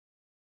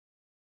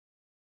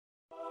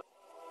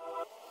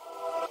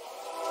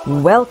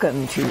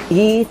Welcome to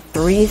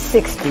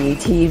E360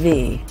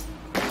 TV,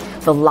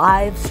 the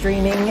live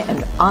streaming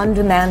and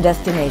on-demand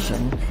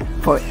destination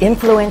for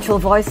influential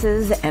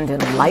voices and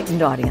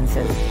enlightened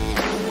audiences.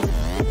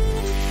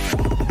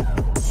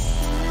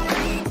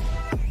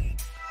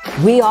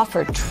 We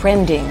offer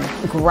trending,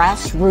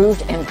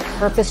 grassroots, and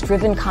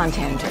purpose-driven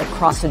content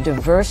across a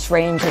diverse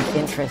range of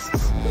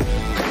interests.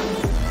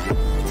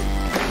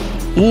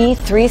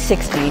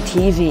 E360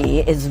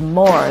 TV is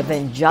more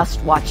than just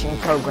watching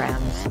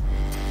programs.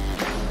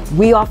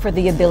 We offer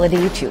the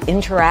ability to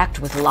interact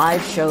with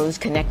live shows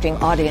connecting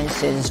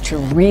audiences to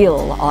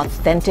real,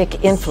 authentic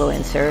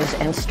influencers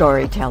and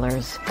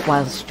storytellers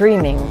while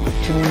streaming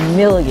to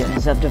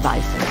millions of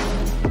devices.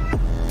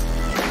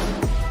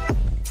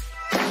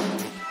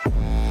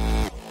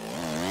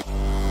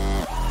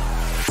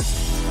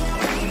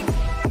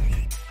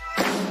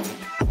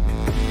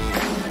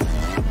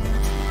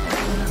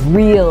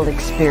 Real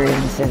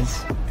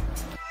experiences,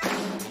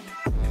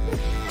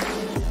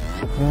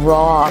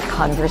 raw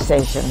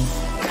conversation,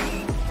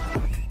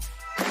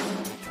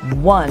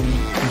 one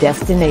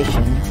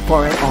destination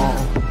for it all.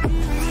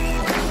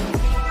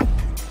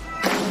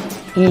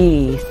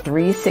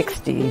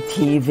 E360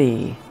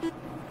 TV.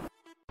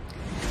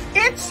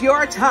 It's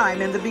your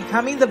time, and the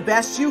Becoming the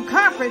Best You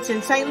conference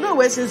in St.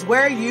 Louis is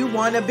where you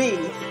want to be.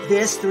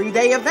 This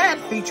 3-day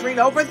event featuring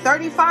over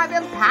 35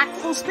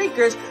 impactful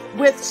speakers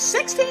with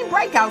 16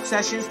 breakout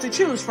sessions to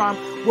choose from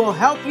will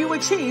help you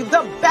achieve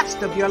the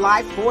best of your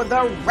life for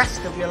the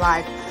rest of your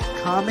life.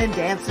 Come and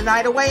dance the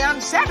night away on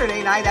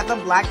Saturday night at the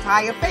Black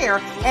Tie Affair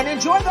and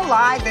enjoy the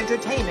live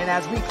entertainment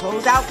as we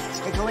close out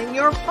Tickling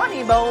Your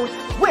Funny Bone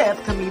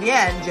with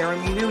comedian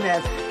Jeremy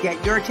Nunez.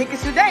 Get your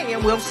tickets today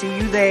and we'll see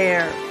you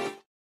there.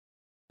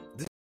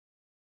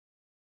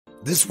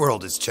 This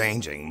world is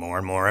changing more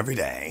and more every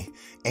day,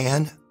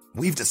 and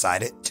we've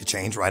decided to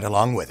change right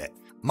along with it.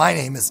 My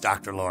name is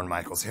Dr. Lauren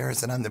Michaels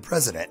Harris, and I'm the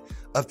president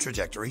of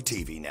Trajectory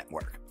TV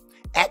Network.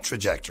 At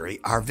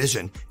Trajectory, our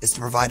vision is to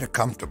provide a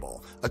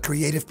comfortable,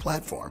 creative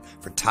platform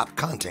for top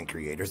content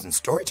creators and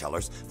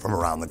storytellers from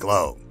around the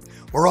globe.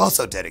 We're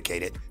also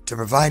dedicated to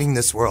providing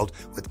this world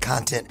with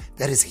content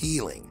that is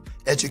healing,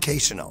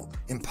 educational,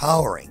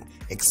 empowering,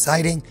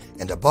 exciting,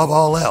 and above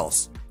all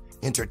else,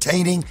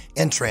 entertaining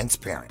and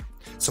transparent.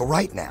 So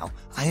right now,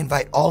 I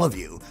invite all of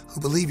you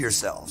who believe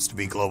yourselves to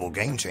be global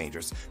game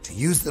changers to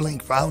use the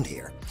link found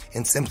here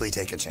and simply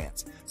take a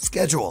chance.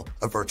 Schedule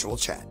a virtual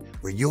chat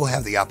where you'll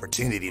have the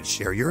opportunity to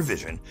share your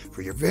vision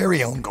for your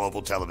very own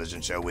global television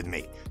show with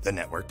me, the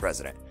network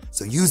president.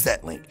 So use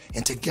that link,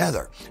 and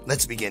together,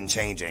 let's begin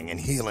changing and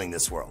healing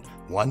this world,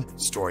 one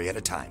story at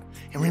a time.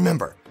 And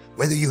remember,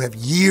 whether you have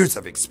years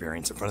of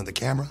experience in front of the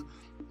camera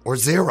or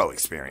zero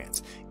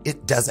experience,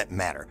 it doesn't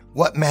matter.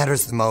 What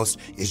matters the most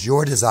is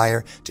your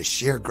desire to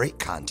share great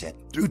content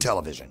through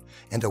television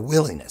and a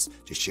willingness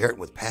to share it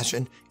with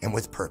passion and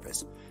with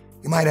purpose.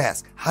 You might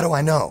ask, how do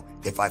I know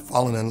if I've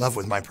fallen in love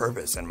with my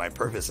purpose and my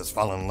purpose has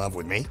fallen in love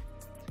with me?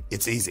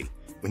 It's easy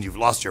when you've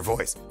lost your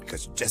voice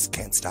because you just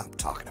can't stop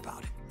talking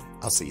about it.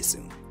 I'll see you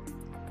soon.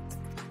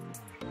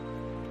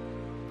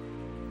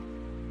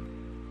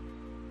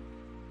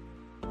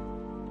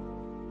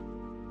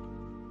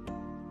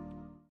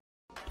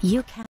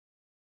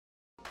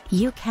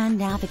 You can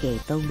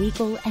navigate the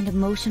legal and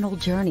emotional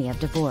journey of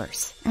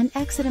divorce and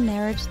exit a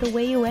marriage the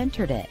way you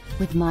entered it,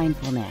 with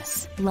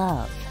mindfulness,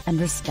 love, and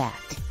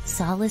respect.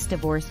 Solace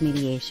Divorce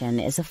Mediation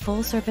is a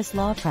full-service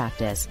law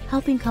practice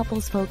helping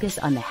couples focus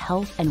on the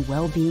health and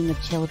well-being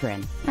of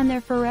children and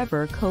their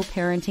forever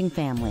co-parenting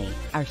family.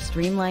 Our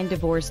streamlined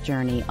divorce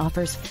journey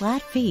offers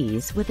flat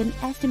fees with an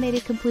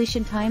estimated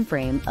completion time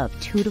frame of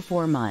 2 to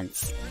 4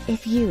 months.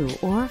 If you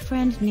or a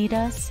friend need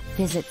us,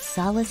 visit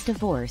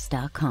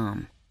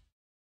solacedivorce.com.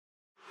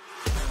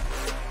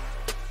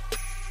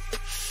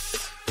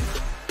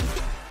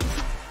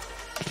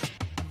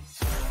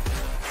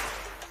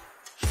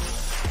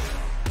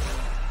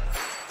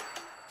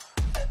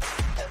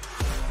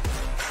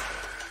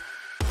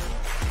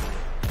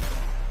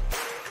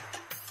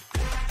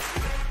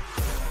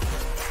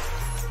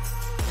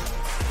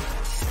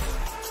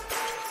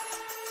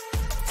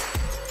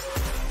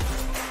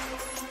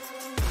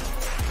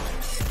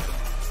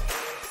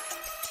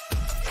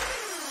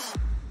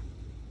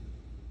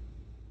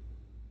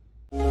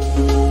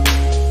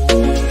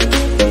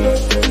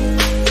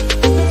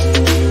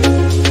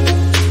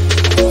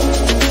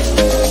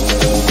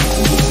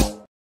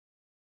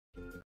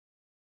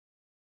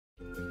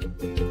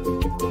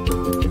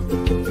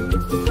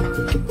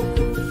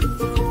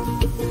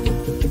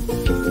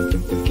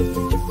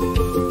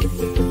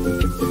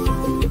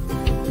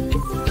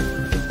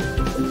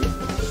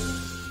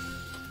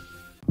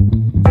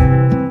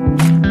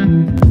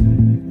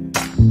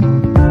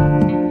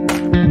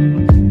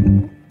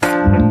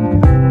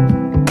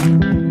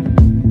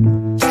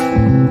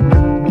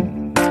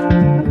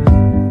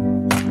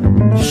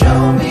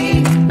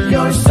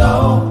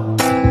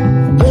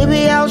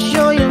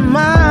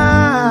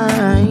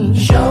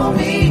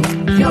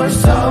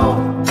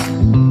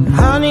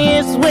 Honey,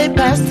 it's way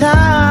past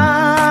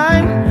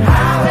time.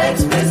 How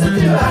expensive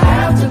do I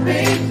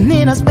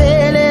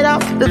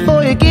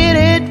before you get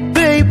it,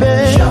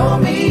 baby. Show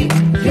me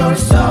your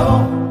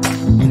soul,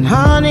 and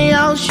honey,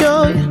 I'll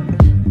show you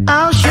mine.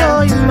 I'll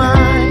show you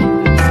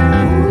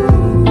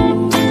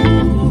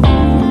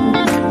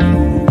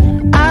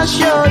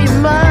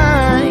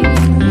mine.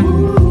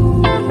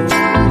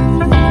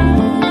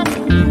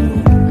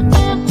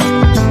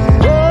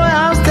 Boy,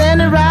 I'm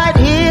standing right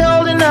here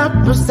holding up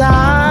a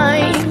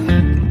sign,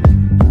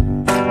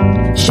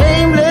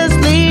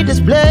 shamelessly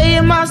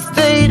displaying my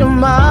state of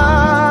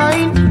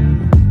mind.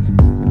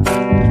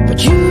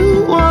 But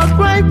you walk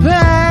right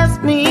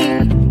past me,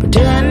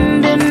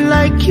 pretending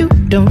like you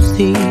don't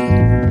see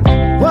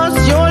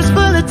what's yours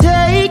for the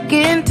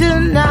taking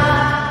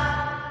tonight.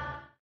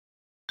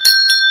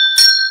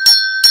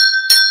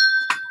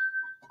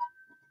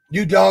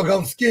 You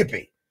doggone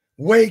Skippy,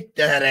 wake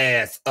that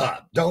ass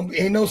up.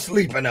 Ain't no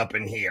sleeping up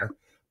in here.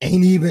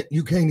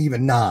 You can't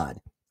even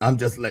nod. I'm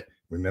just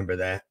remember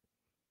that?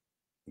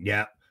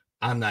 Yeah,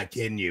 I'm not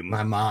kidding you.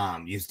 My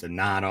mom used to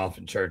nod off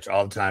in church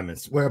all the time and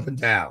swear up and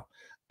down.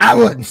 I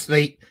wouldn't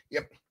sleep.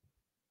 Yep.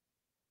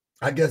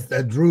 I guess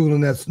that drool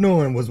and that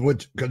snoring was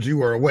because you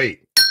were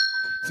awake.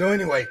 So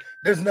anyway,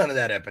 there's none of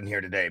that up in here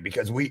today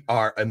because we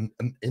are in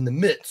the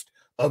midst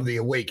of the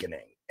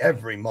awakening.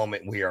 Every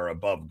moment we are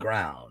above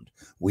ground,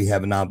 we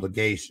have an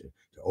obligation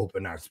to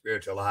open our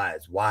spiritual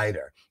eyes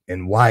wider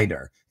and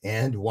wider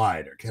and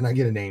wider. Can I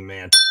get an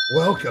amen?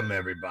 Welcome,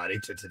 everybody,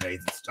 to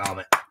today's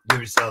installment. Give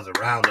yourselves a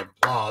round of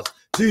applause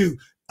to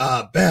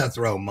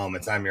Bathrobe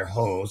Moments. I'm your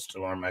host,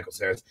 Lauren Michaels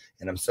Harris,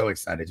 and I'm so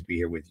excited to be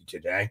here with you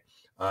today.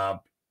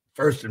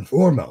 First and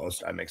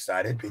foremost, I'm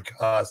excited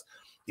because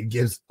it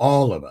gives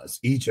all of us,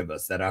 each of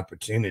us, that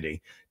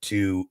opportunity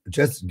to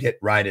just get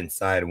right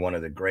inside one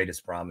of the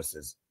greatest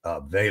promises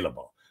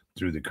available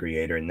through the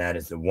Creator, and that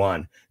is the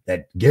one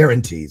that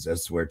guarantees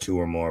us where two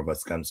or more of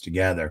us comes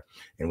together,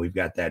 and we've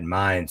got that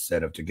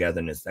mindset of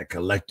togetherness, that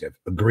collective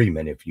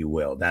agreement, if you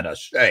will, that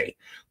ashe,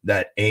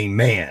 that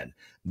amen.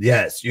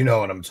 Yes, you know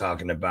what I'm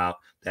talking about,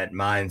 that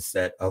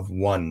mindset of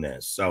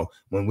oneness. So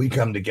when we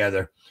come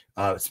together,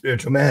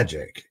 spiritual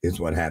magic is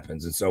what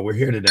happens. And so we're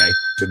here today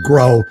to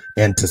grow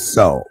and to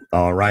sow,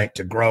 all right?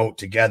 To grow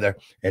together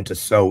and to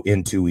sow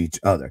into each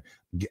other.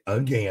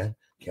 Again,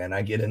 can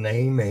I get an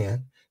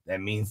amen? That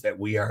means that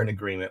we are in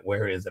agreement.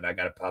 Where is it? I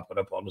got to pop it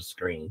up on the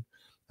screen.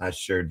 I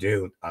sure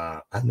do.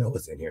 I know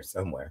it's in here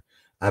somewhere.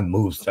 I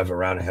moved stuff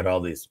around. I had all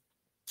these.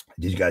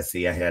 Did you guys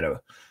see? I had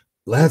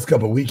last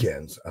couple of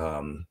weekends,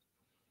 2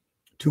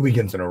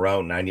 weekends in a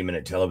row,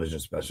 90-minute television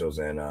specials,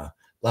 and a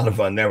lot of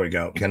fun. There we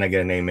go. Can I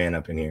get an amen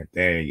up in here?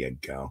 There you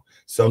go.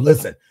 So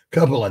listen,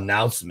 couple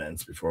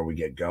announcements before we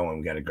get going.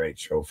 We got a great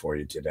show for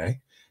you today,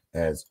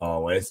 as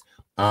always.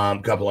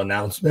 Couple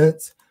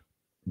announcements.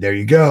 There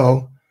you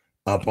go.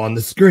 Up on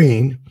the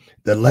screen,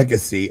 the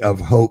Legacy of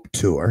Hope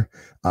Tour.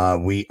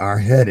 We are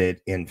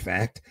headed, in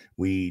fact,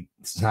 we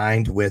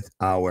signed with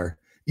our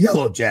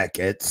Yellow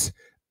Jackets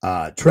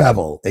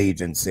travel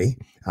agency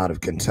out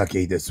of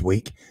Kentucky this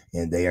week,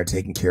 and they are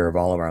taking care of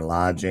all of our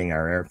lodging,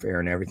 our airfare,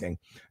 and everything,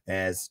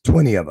 as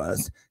 20 of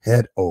us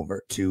head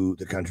over to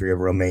the country of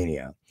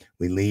Romania.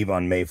 We leave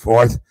on May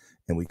 4th,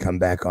 and we come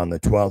back on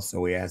the 12th, so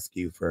we ask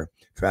you for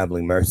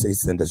traveling mercy.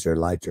 Send us your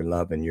light, your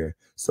love, and your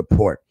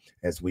support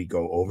as we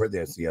go over.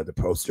 There's the other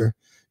poster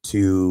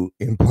to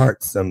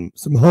impart some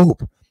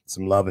hope,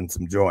 some love, and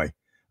some joy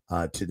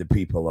to the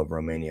people of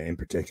Romania, in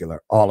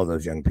particular, all of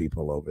those young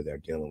people over there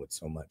dealing with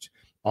so much.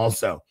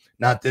 Also,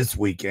 not this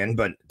weekend,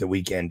 but the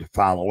weekend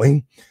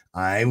following,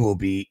 I will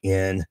be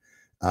in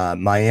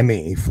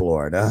Miami,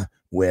 Florida,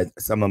 with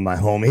some of my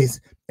homies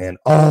and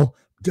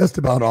just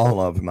about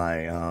all of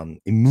my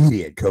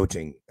immediate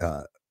coaching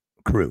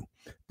crew,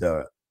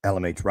 the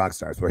LMH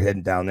Rockstars. We're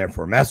heading down there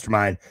for a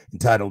mastermind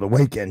entitled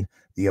Awaken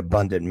the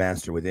Abundant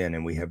Master Within,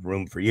 and we have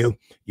room for you.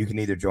 You can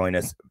either join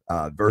us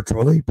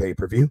virtually,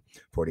 pay-per-view,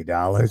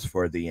 $40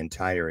 for the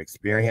entire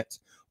experience,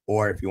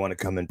 or if you want to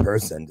come in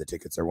person, the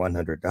tickets are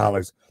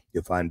 $100.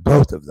 You'll find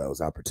both of those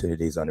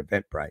opportunities on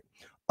Eventbrite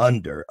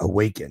under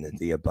Awaken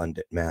the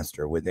Abundant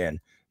Master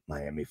Within,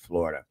 Miami,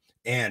 Florida.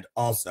 And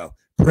also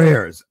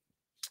prayers,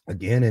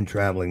 again, in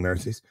Traveling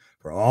Mercies,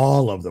 for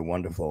all of the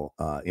wonderful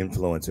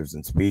influencers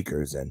and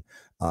speakers and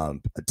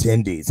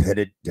attendees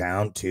headed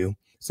down to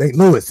St.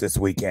 Louis this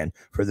weekend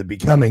for the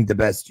Becoming the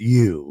Best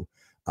You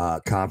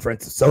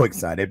conference. So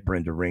excited.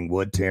 Brenda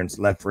Ringwood, Terrence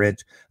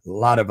Leffridge, a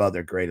lot of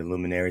other great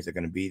luminaries are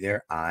going to be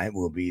there. I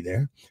will be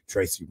there.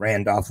 Tracy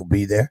Randolph will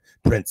be there.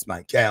 Prince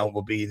Michael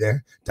will be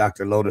there.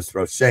 Dr. Lotus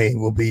Roche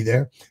will be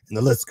there. And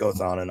the list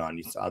goes on and on.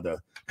 You saw the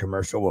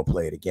commercial. We'll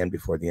play it again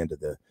before the end of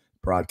the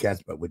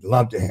broadcast, but we'd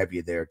love to have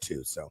you there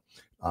too. So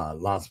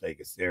Las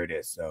Vegas, there it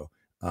is. So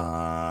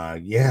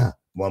yeah,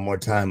 one more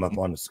time up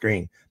on the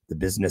screen, the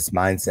Business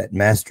Mindset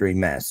Mastery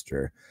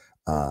Master.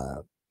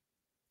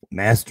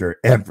 Master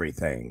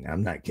everything.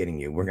 I'm not kidding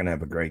you. We're going to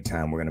have a great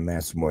time. We're going to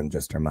master more than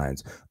just our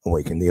minds.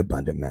 Awaken the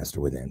abundant master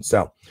within.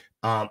 So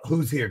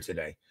who's here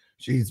today?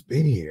 She's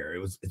been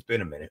here. It's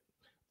been a minute.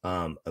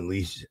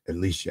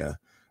 Alisha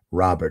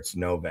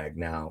Roberts-Novak.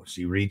 Now,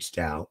 she reached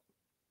out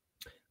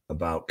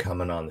about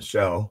coming on the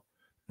show.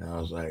 And I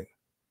was like,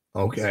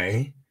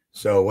 Okay.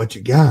 So what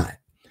you got?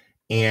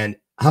 And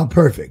how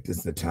perfect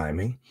is the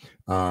timing?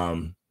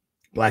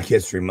 Black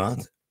History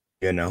Month,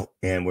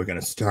 and we're going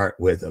to start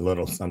with a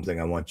little something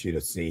I want you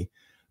to see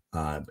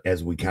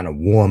as we kind of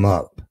warm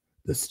up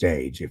the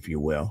stage, if you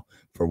will,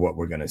 for what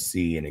we're going to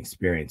see and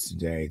experience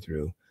today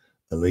through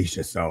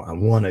Alisha. So I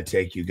want to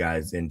take you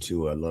guys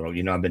into a little,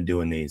 I've been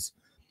doing these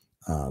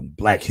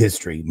Black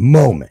History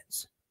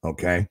moments.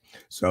 Okay.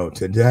 So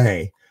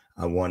today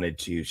I wanted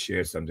to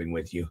share something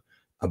with you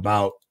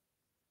about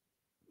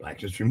Black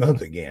History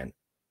Month again.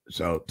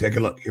 So take a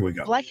look. Here we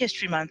go. Black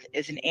History Month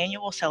is an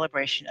annual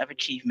celebration of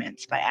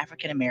achievements by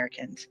African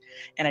Americans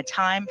and a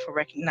time for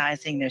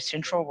recognizing their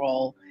central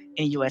role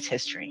in U.S.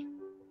 history.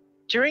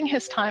 During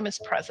his time as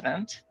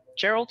president,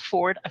 Gerald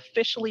Ford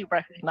officially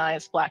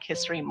recognized Black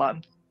History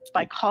Month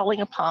by calling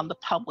upon the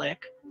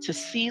public to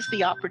seize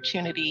the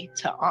opportunity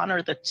to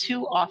honor the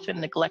too often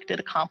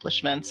neglected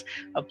accomplishments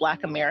of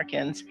Black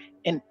Americans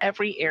in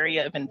every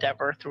area of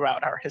endeavor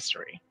throughout our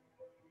history.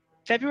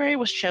 February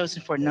was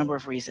chosen for a number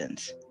of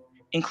reasons,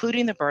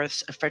 including the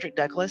births of Frederick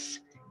Douglass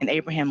and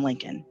Abraham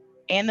Lincoln,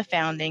 and the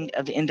founding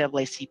of the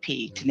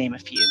NAACP, to name a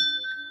few.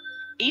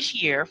 Each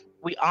year,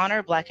 we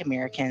honor Black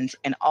Americans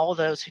and all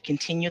those who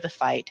continue the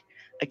fight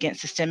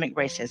against systemic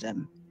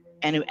racism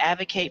and who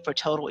advocate for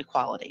total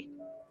equality.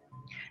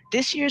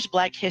 This year's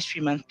Black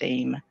History Month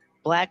theme,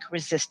 Black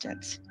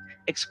Resistance,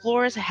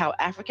 explores how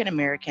African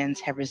Americans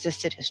have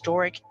resisted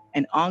historic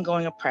and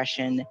ongoing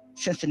oppression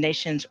since the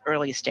nation's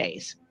earliest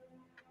days.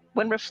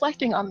 When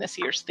reflecting on this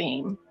year's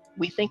theme,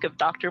 we think of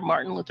Dr.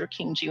 Martin Luther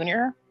King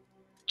Jr.,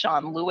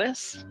 John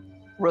Lewis,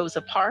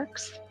 Rosa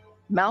Parks,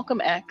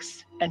 Malcolm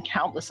X, and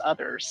countless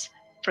others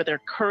for their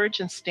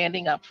courage in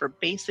standing up for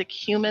basic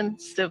human,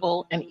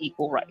 civil, and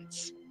equal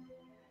rights.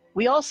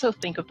 We also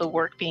think of the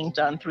work being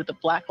done through the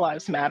Black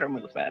Lives Matter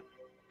movement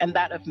and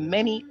that of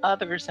many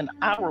others in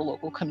our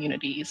local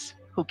communities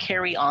who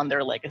carry on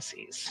their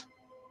legacies.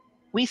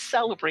 We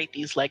celebrate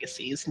these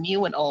legacies,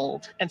 new and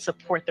old, and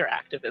support their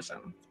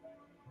activism.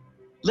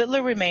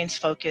 Littler remains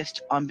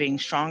focused on being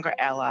stronger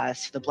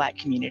allies to the Black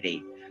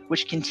community,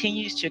 which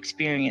continues to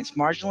experience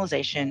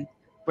marginalization,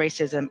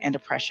 racism, and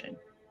oppression.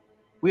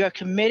 We are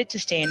committed to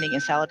standing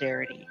in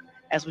solidarity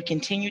as we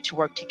continue to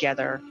work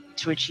together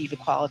to achieve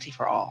equality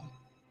for all.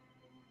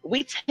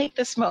 We take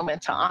this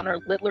moment to honor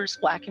Littler's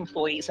Black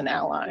employees and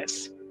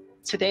allies.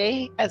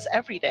 Today, as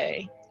every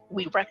day,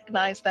 we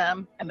recognize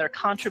them and their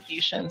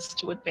contributions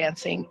to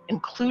advancing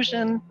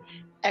inclusion,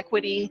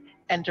 equity,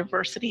 and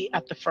diversity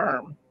at the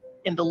firm,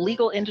 in the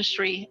legal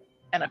industry,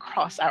 and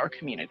across our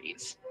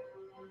communities.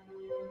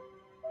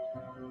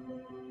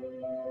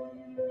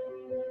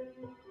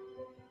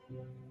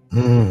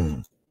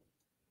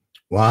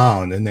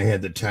 Wow. And then they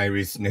had the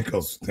Tyrese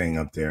Nichols thing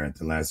up there at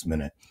the last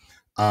minute.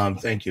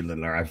 Thank you,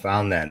 Littler. I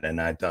found that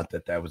and I thought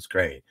that was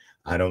great.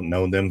 I don't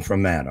know them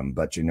from Adam,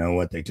 but you know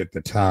what? They took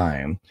the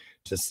time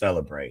to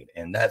celebrate.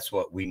 And that's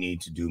what we need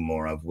to do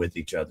more of with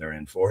each other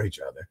and for each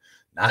other.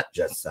 Not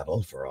just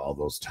settle for all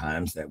those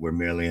times that we're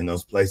merely in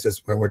those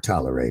places where we're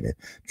tolerated.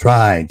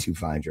 Try to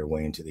find your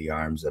way into the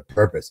arms of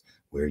purpose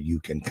where you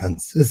can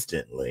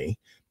consistently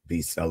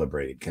be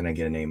celebrated. Can I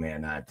get an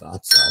amen? I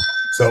thought so.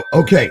 So,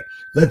 okay,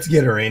 let's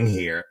get her in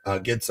here.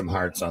 Get some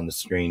hearts on the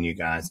screen, you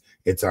guys.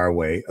 It's our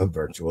way of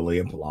virtually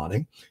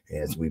applauding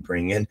as we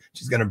bring in.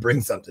 She's going to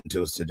bring something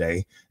to us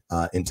today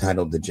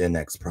entitled the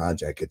GenX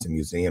Project. It's a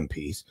museum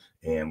piece,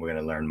 and we're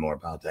going to learn more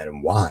about that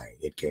and why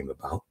it came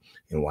about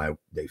and why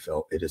they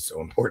felt it is so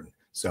important.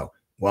 So,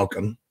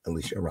 welcome,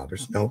 Alisha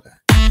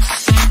Roberts-Novak.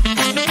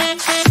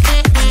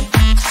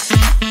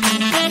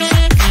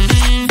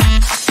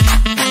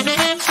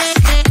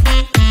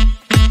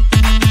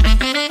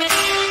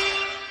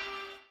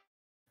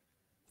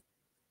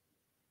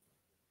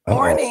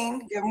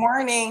 Morning. Good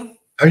morning.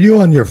 Are you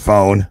on your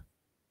phone?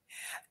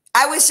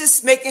 I was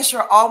just making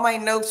sure all my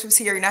notes was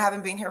here. I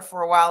haven't been here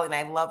for a while, and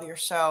I love your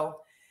show.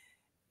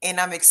 And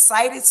I'm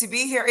excited to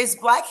be here. It's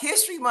Black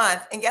History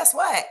Month. And guess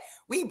what?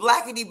 We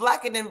blackity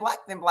blacker than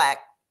black than black.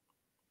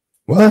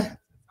 What?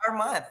 Our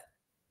month.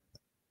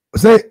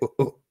 Say,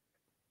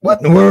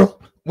 what in the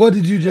world? What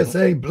did you just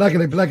say?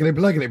 Blackity, blackity,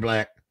 blackity,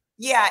 black.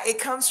 Yeah, it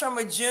comes from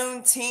a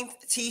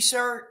Juneteenth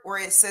t-shirt where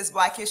it says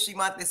Black History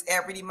Month is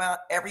every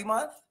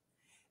month.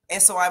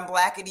 And so I'm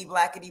blackity,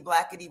 blackity,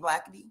 blackity,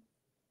 blackity.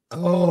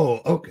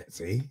 Oh, okay.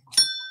 See,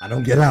 I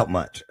don't get out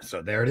much.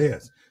 So there it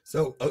is.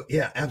 So,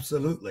 yeah,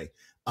 absolutely.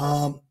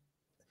 We'll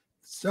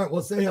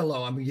say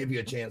hello. I'm going to give you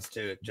a chance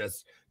to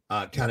just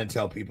kind of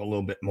tell people a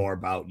little bit more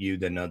about you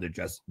than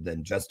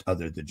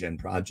the Gen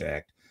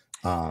Project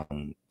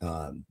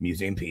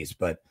museum piece,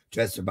 but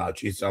just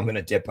about you. So I'm going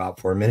to dip out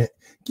for a minute,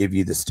 give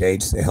you the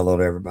stage, say hello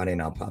to everybody,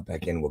 and I'll pop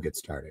back in. We'll get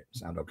started.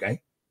 Sound okay?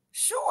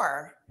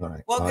 Sure. All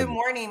right. Well, good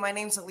morning. My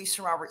name is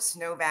Alisha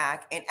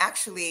Roberts-Novak, and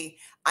actually,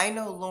 I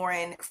know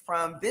Lauren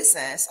from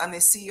business. I'm the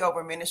CEO of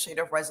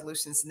Administrative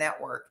Resolutions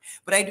Network,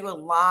 but I do a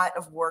lot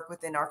of work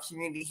within our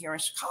community here in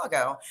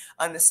Chicago,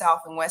 on the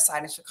south and west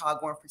side of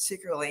Chicago, and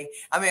particularly,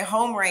 I'm at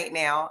home right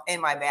now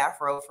in my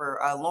bathrobe for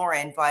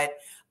Lauren, but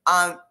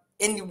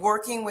in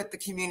working with the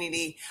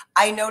community,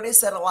 I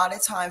noticed that a lot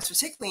of times,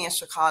 particularly in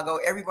Chicago,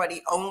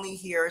 everybody only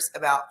hears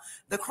about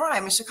the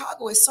crime. And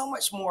Chicago is so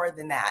much more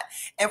than that.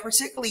 And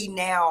particularly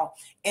now,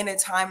 in a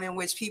time in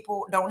which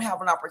people don't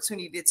have an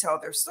opportunity to tell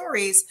their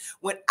stories.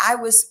 When I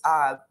was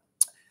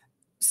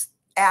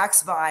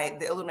asked by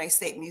the Illinois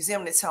State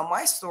Museum to tell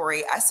my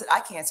story, I said, I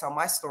can't tell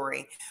my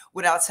story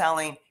without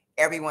telling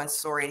everyone's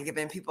story and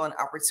giving people an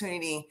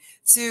opportunity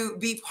to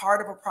be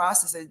part of a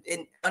process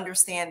and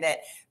understand that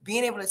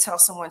being able to tell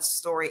someone's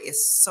story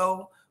is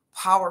so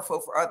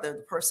powerful for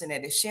the person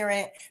that is sharing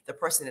it, the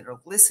person that are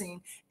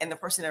listening, and the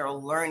person that are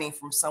learning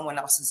from someone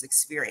else's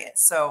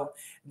experience. So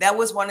that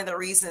was one of the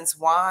reasons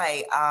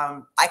why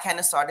I kind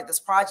of started this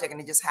project,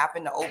 and it just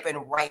happened to open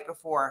right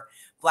before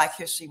Black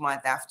History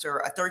Month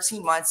after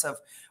 13 months of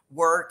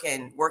work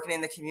and working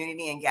in the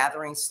community and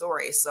gathering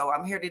stories. So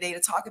I'm here today to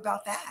talk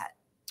about that.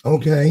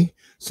 Okay,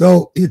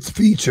 so it's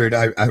featured.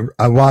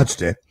 I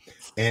watched it,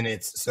 and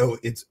it's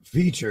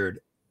featured,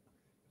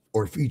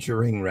 or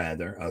featuring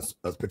rather,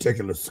 a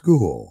particular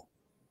school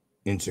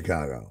in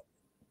Chicago.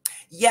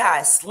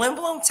 Yes,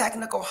 Lindblom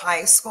Technical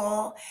High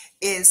School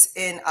is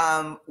in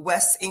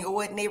West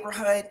Englewood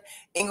neighborhood.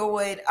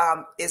 Englewood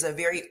is a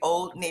very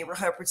old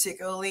neighborhood,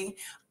 particularly.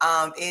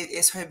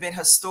 It has been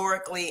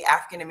historically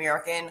African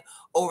American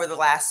over the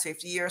last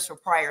 50 years. So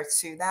prior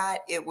to that,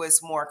 it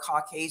was more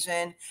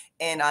Caucasian,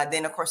 and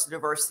then of course the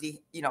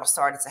diversity,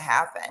 started to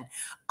happen.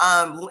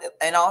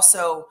 And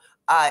also,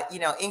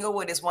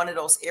 Englewood is one of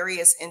those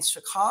areas in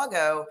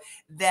Chicago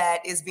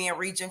that is being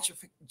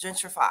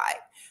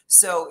gentrified.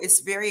 So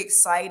it's very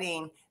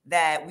exciting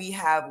that we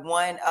have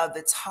one of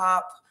the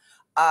top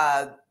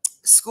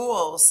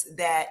schools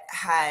that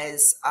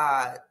has,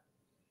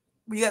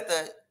 we have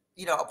to,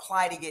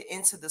 apply to get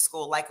into the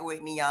school, like a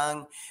Whitney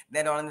Young,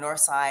 that on the north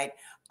side.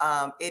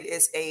 It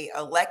is a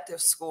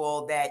elective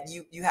school that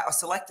you have a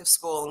selective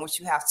school in which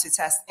you have to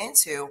test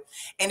into.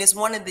 And it's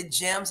one of the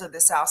gems of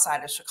the south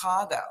side of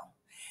Chicago.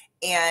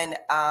 And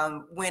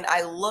when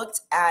I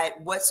looked at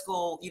what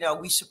school,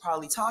 we should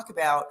probably talk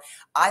about,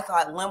 I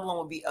thought Lindblom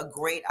would be a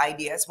great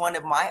idea. It's one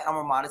of my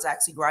alma maters. I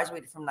actually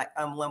graduated from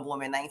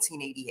Lindblom in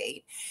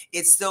 1988.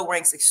 It still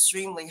ranks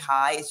extremely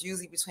high. It's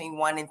usually between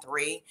 1 and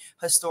 3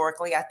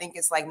 historically. I think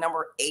it's like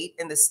number 8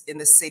 in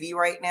the city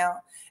right now,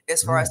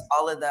 as far as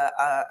all of the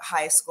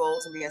high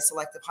schools and being a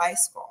selective high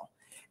school.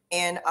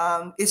 And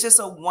it's just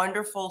a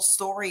wonderful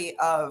story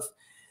of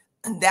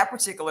that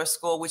particular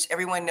school, which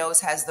everyone knows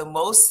has the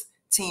most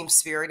team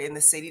spirit in the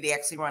city. They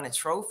actually run a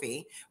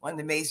trophy on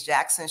the Mace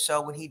Jackson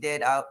show when he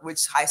did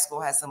which high school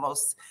has the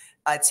most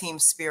team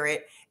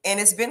spirit. And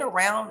it's been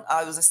around,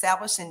 it was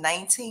established in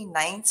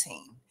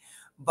 1919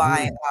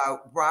 by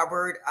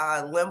Robert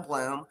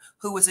Lindblom,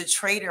 who was a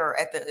trader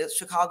at the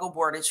Chicago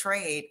Board of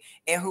Trade,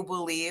 and who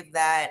believed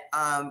that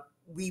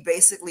we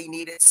basically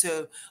needed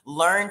to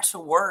learn to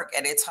work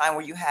at a time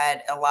where you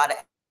had a lot of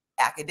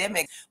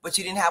academics, but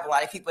you didn't have a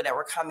lot of people that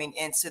were coming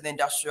into the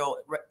Industrial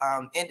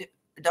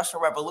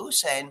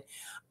Revolution.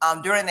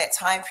 During that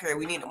time period,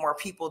 we needed more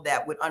people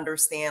that would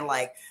understand,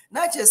 like,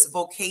 not just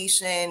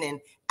vocation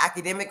and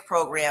academic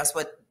programs,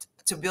 but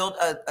to build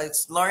a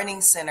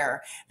learning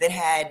center that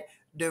had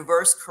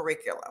diverse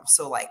curriculum.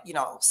 So like,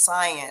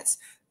 science,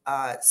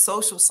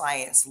 social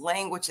science,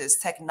 languages,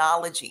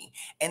 technology.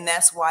 And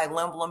that's why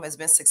Lindblom has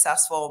been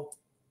successful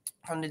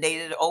from the day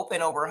that it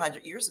opened over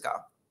 100 years ago.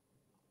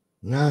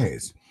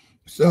 Nice.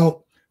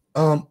 So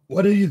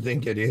what do you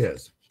think it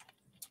is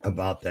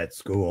about that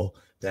school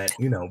that,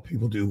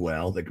 people do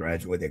well, they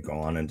graduate, they go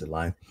on into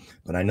life,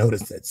 but I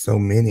noticed that so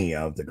many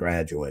of the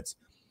graduates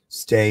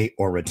stay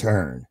or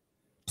return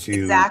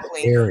to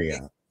the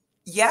area?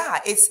 Yeah,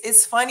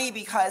 it's funny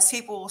because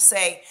people will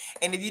say,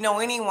 and if you know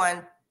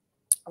anyone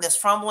that's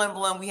from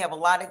Lindblom, we have a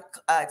lot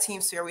of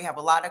team spirit, we have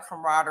a lot of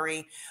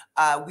camaraderie.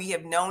 We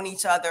have known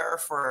each other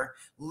for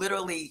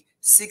literally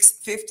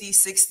 50,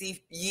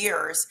 60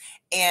 years,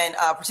 and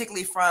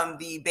particularly from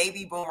the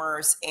baby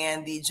boomers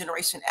and the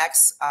Generation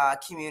X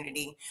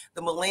community.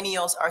 The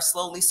millennials are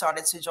slowly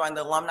starting to join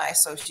the Alumni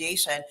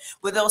Association,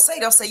 but they'll say,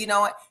 you know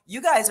what, you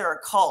guys are a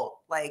cult,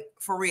 like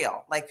for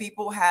real. Like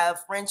people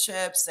have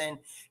friendships and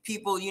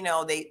people,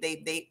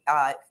 they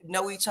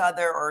know each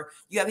other, or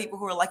you have people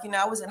who are like,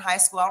 I was in high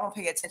school, I don't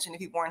pay attention to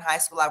people who are in high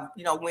school. I,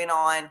 went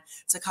on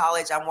to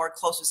college. I'm more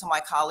closer to my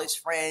college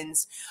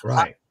friends.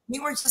 Right. We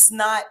were just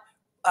not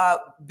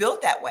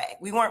built that way.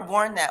 We weren't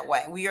born that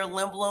way. We are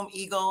Lindblom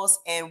Eagles,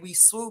 and we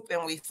swoop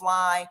and we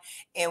fly,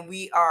 and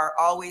we are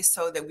always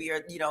told that we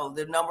are,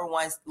 the number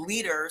one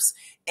leaders,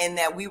 and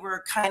that we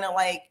were kind of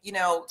like,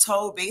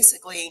 told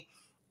basically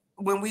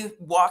when we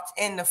walked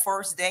in the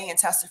first day and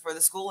tested for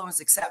the school and was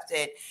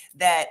accepted,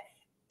 that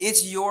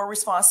it's your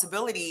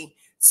responsibility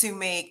to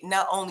make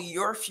not only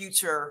your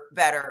future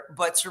better,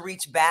 but to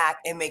reach back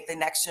and make the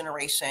next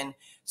generation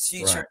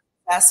future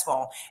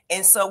successful.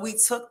 And so we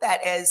took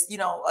that as,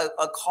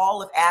 a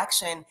call of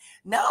action,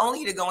 not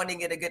only to go in and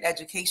get a good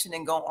education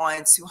and go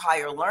on to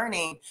higher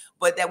learning,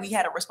 but that we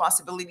had a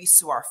responsibility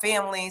to our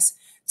families,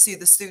 to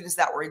the students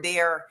that were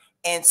there,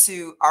 and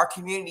to our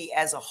community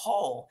as a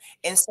whole.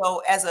 And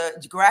so as a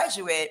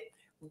graduate,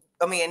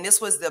 I mean, and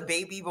this was the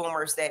baby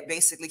boomers that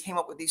basically came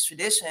up with these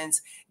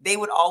traditions. They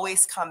would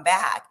always come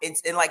back and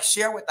like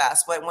share with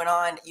us what went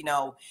on, you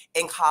know,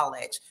 in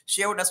college,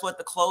 share with us what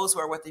the clothes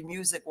were, what the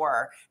music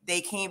were.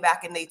 They came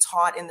back and they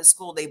taught in the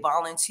school, they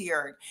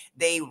volunteered,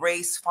 they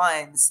raised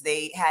funds,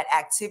 they had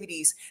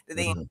activities that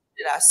they included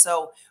us.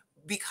 So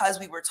because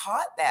we were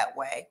taught that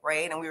way,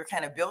 right? And we were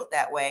kind of built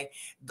that way,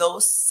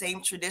 those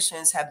same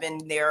traditions have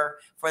been there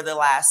for the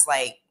last,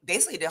 like,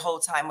 basically the whole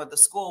time of the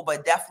school,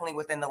 but definitely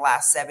within the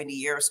last 70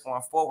 years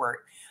going forward.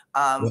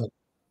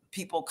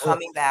 People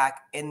coming back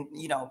and,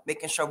 you know,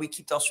 making sure we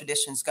keep those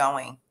traditions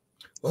going.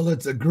 Well,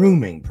 it's a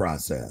grooming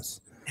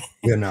process,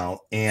 you know,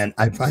 and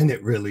I find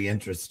it really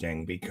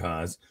interesting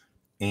because,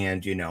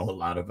 and, you know, a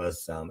lot of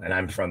us, and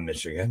I'm from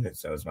Michigan, and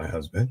so is my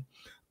husband,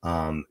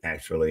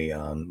 actually,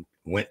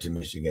 went to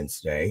Michigan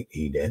State.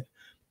 He did.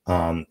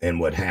 And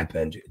what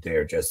happened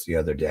there just the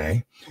other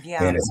day.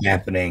 Yeah. And it's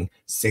happening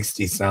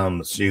 60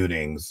 some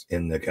shootings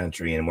in the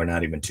country, and we're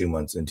not even 2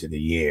 months into the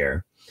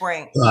year.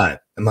 Right.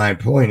 But my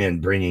point in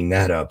bringing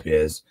that up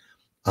is,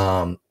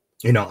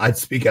 you know, I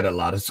speak at a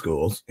lot of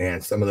schools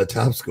and some of the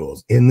top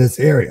schools in this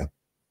area.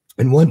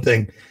 And one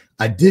thing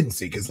I didn't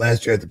see, because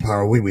last year at the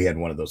Power we had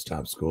one of those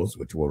top schools,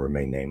 which will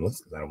remain nameless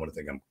because I don't want to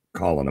think I'm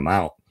calling them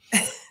out.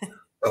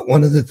 But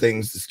one of the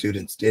things the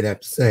students did have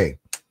to say,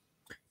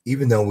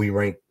 even though we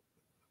rank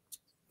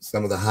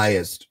some of the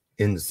highest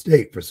in the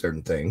state for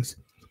certain things,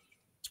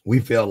 we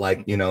feel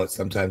like, you know,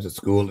 sometimes at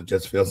school, it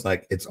just feels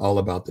like it's all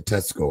about the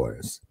test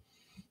scores.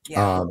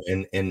 Yeah.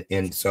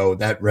 And so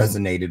that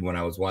resonated when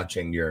I was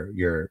watching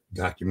your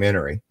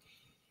documentary.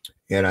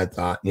 And I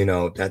thought, you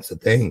know, that's the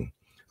thing.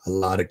 A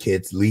lot of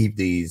kids leave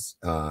these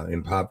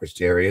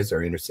impoverished areas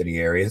or inner city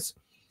areas.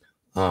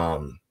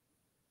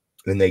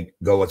 And they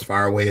go as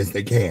far away as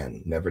they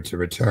can, never to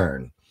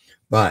return.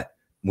 But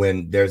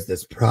when there's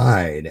this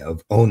pride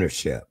of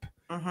ownership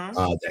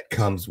that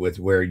comes with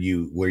where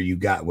you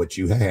got what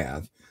you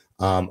have,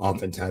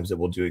 oftentimes it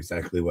will do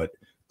exactly what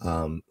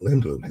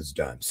Lindblom has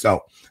done.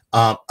 So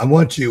I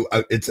want you.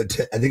 I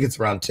think it's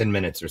around 10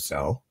 minutes or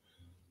so.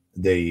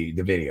 The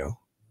video,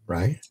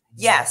 right?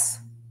 Yes.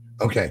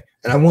 Okay.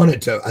 And I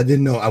wanted to. I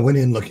didn't know. I went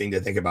in looking to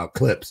think about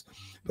clips,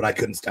 but I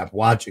couldn't stop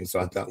watching.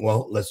 So I thought,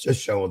 well, let's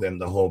just show them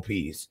the whole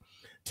piece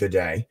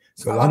today.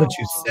 So why don't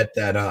you set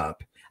that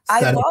up?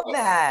 I love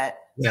that.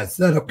 Yeah,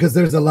 set up, because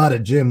there's a lot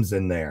of gems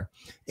in there.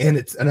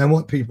 And I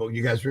want people,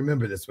 you guys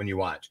remember this when you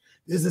watch.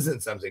 This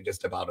isn't something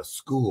just about a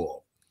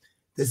school.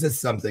 This is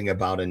something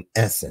about an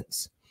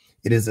essence.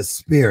 It is a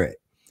spirit.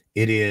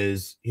 It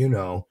is, you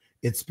know,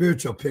 it's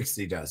spiritual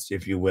pixie dust,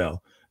 if you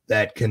will,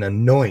 that can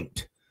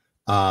anoint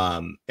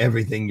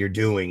everything you're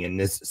doing. And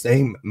this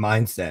same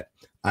mindset,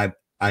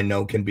 I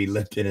know, can be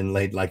lifted and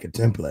laid like a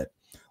template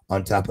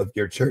on top of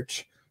your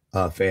church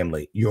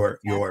family, your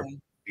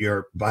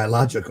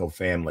biological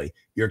family,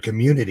 your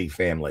community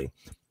family,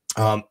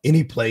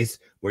 any place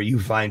where you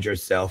find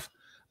yourself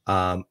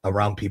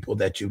around people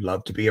that you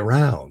love to be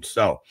around.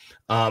 So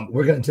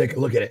we're going to take a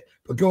look at it,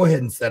 but go ahead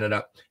and set it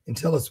up and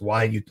tell us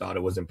why you thought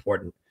it was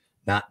important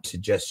not to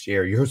just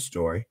share your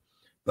story,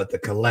 but the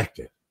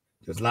collective.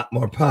 There's a lot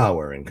more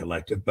power in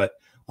collective, but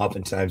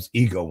oftentimes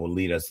ego will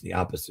lead us the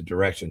opposite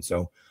direction.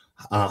 So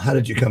how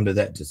did you come to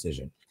that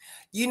decision?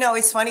 You know,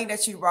 it's funny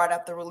that you brought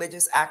up the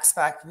religious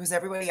aspect, because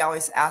everybody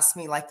always asks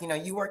me, like, you know,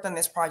 you worked on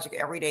this project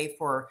every day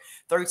for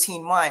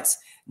 13 months,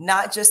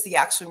 not just the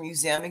actual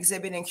museum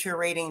exhibit and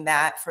curating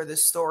that for the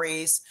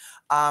stories,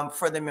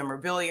 for the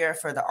memorabilia,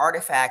 for the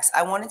artifacts.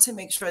 I wanted to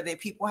make sure that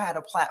people had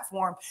a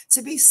platform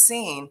to be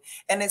seen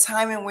in a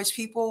time in which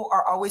people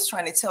are always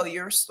trying to tell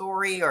your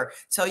story or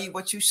tell you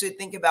what you should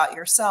think about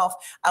yourself.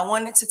 I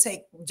wanted to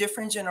take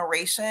different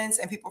generations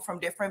and people from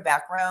different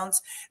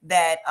backgrounds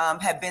that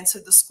have been to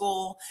the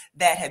school,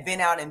 that have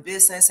been out in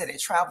business, that had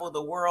traveled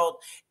the world,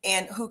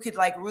 and who could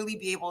like really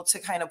be able to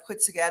kind of put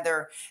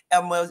together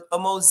a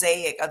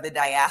mosaic of the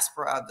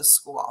diaspora of the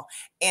school,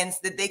 and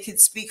that they could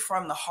speak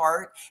from the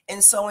heart.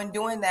 And so in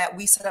doing that,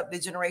 we set up the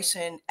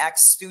Generation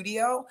X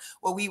studio,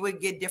 where we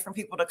would get different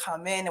people to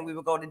come in and we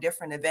would go to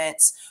different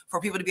events for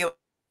people to be able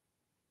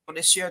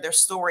to share their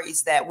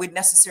stories that would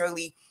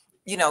necessarily,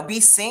 you know, be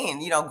seen,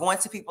 you know, going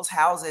to people's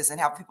houses and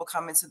have people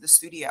come into the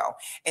studio.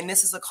 And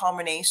this is a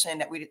culmination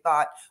that we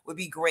thought would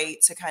be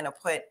great to kind of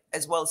put,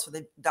 as well as for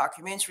the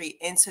documentary,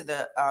 into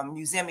the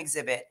museum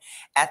exhibit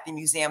at the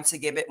museum, to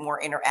give it more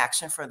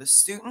interaction for the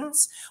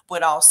students,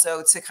 but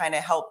also to kind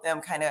of help them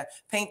kind of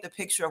paint the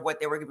picture of what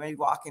they were going to be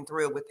walking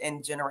through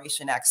within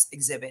Generation X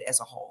exhibit as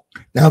a whole.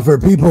 Now, for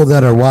people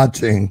that are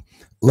watching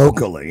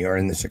locally or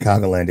in the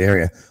Chicagoland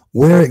area,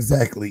 where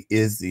exactly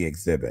is the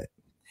exhibit?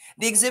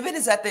 The exhibit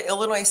is at the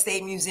Illinois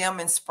State Museum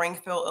in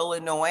Springfield,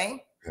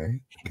 Illinois.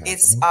 Okay.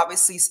 It's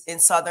obviously in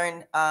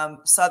southern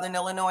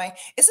Illinois.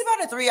 It's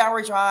about a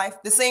 3-hour drive,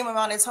 the same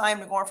amount of time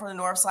to going from the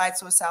north side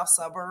to a south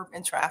suburb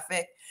in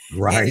traffic.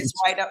 Right. And it's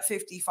right up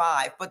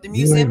 55. But the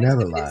museum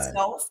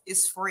itself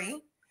is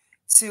free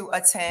to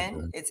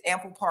attend. It's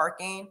ample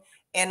parking.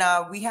 And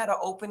we had an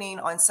opening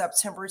on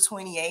September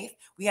 28th.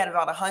 We had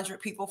about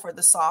 100 people for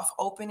the soft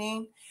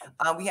opening.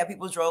 We had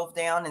people drove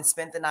down and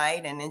spent the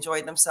night and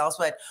enjoyed themselves.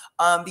 But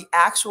the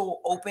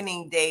actual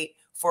opening date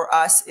for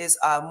us is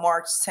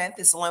March 10th.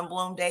 It's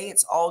Lindblom Day.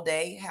 It's all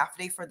day, half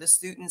day for the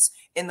students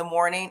in the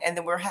morning. And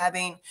then we're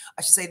having,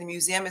 I should say the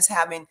museum is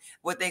having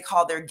what they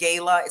call their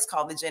gala. It's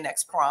called the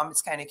GenX Prom.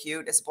 It's kind of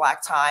cute. It's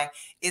black tie.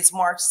 It's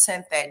March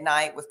 10th at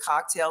night with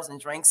cocktails and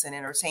drinks and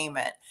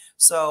entertainment.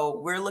 So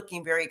we're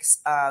looking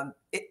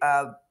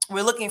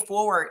we're looking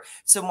forward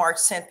to March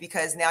 10th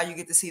because now you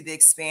get to see the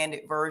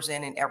expanded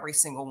version in every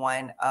single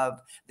one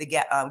of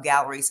the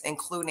galleries,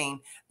 including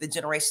the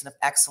Generation of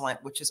Excellence,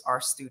 which is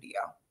our studio.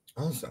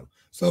 Awesome.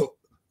 So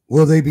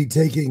will they be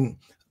taking,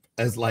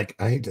 as like,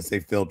 I hate to say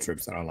field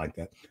trips, I don't like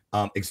that,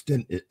 an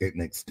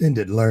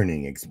extended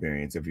learning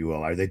experience, if you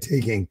will? Are they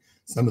taking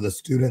some of the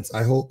students,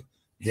 I hope,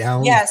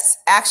 down? Yes,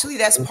 actually,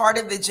 that's part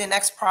of the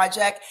GenX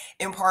Project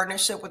in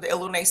partnership with the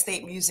Illinois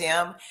State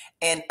Museum.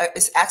 And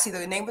it's actually,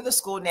 the name of the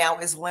school now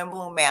is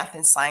Lindblom Math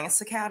and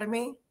Science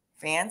Academy.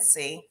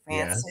 Fancy.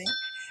 Yes.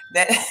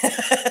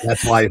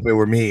 That's why if it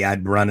were me,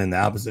 I'd run in the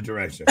opposite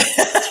direction.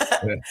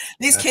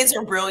 These kids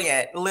are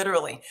brilliant,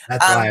 literally.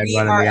 That's why I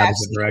run in the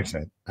opposite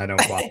direction. I don't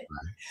qualify.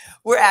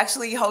 We're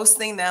actually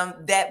hosting them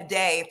that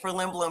day for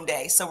Lindblom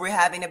Day. So we're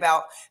having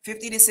about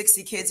 50 to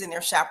 60 kids and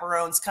their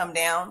chaperones come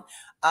down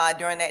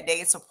during that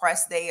day. It's a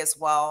press day as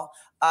well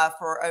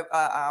for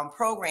a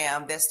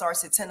program that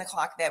starts at 10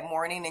 o'clock that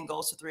morning and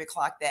goes to 3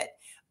 o'clock that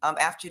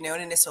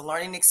afternoon. And it's a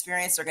learning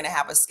experience. They're going to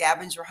have a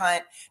scavenger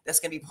hunt that's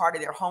going to be part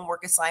of their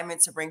homework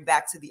assignment to bring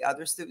back to the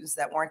other students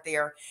that weren't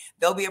there.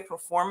 There'll be a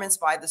performance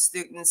by the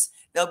students.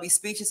 There'll be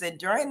speeches. And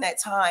during that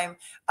time,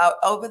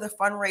 over the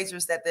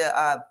fundraisers that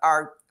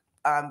our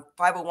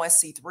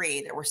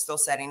 501c3 that we're still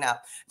setting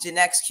up,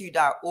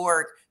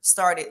 GenXQ.org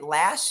started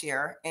last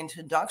year in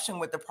conjunction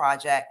with the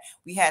project.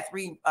 We had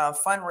 3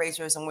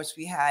 fundraisers in which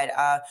we had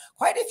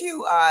quite a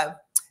few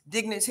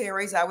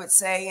dignitaries, I would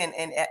say,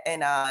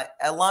 and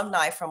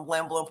alumni from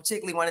Lindblom.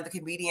 Particularly one of the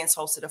comedians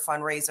hosted a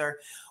fundraiser.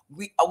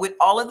 With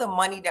all of the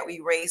money that we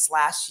raised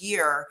last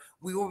year,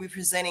 we will be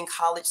presenting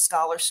college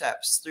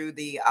scholarships through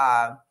the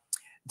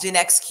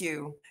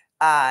GenXQ.org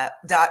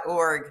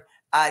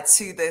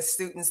to the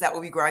students that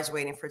will be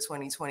graduating for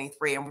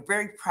 2023. And we're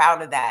very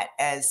proud of that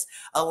as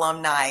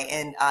alumni,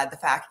 and the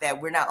fact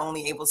that we're not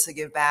only able to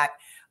give back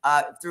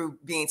through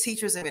being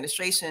teachers,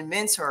 administration,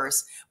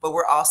 mentors, but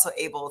we're also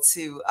able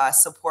to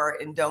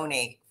support and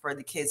donate for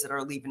the kids that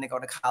are leaving to go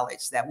to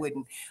college that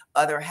wouldn't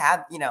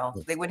have,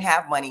 they wouldn't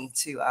have money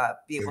to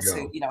be able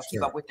to,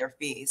 keep up with their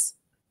fees.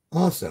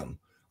 Awesome.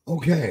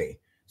 Okay.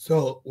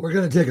 So we're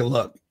going to take a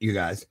look, you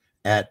guys,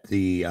 at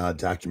the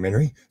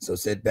documentary. So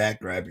sit back,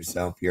 grab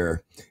yourself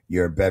your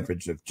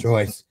beverage of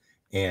choice,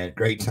 and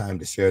great time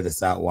to share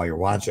this out while you're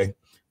watching.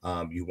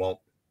 You won't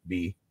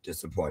be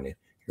disappointed.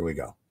 Here we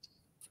go.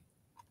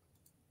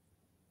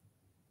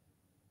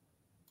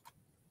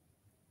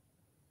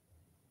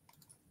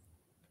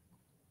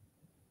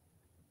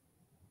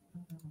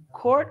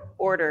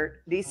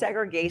 Court-ordered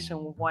desegregation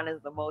was one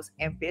of the most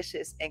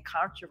ambitious and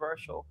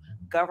controversial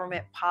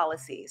government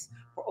policies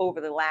for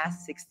over the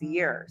last 60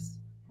 years.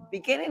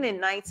 Beginning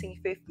in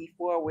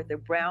 1954 with the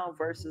Brown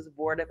versus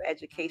Board of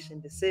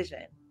Education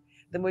decision,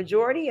 the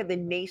majority of the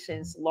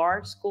nation's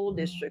large school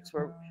districts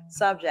were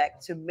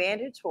subject to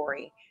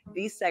mandatory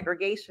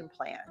desegregation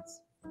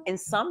plans. In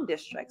some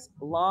districts,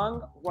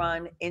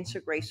 long-run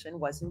integration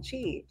was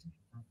achieved.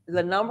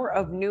 The number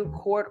of new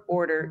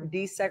court-ordered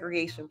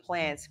desegregation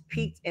plans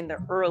peaked in the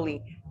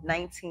early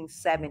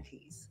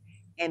 1970s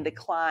and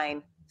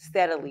declined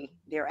steadily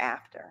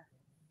thereafter.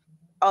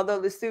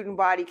 Although the student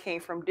body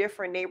came from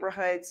different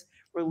neighborhoods,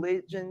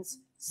 religions,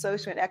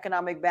 social and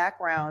economic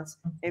backgrounds,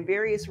 and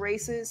various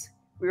races,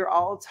 we were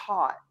all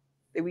taught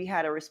that we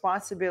had a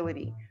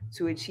responsibility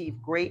to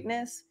achieve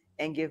greatness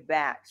and give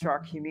back to our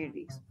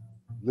communities.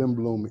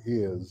 Lindblom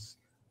is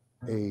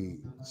a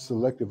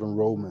selective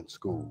enrollment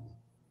school,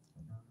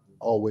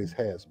 always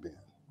has been.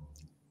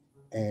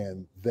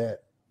 And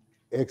that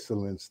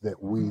excellence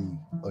that we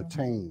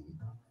attain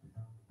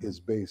is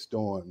based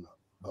on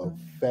a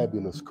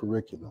fabulous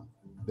curriculum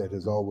that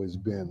has always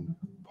been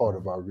part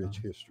of our rich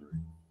history.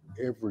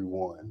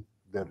 Everyone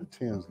that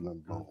attends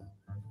Lindblom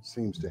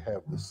seems to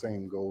have the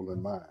same goal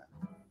in mind.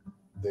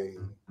 They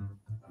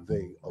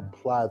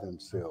apply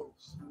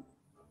themselves,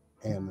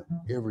 and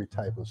every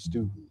type of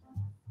student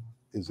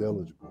is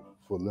eligible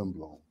for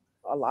Lindblom.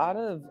 A lot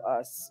of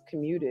us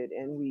commuted,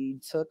 and we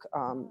took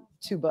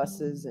 2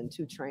 buses and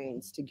 2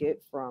 trains to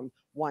get from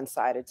one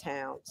side of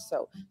town.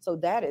 So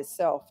that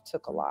itself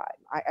took a lot.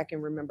 I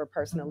can remember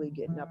personally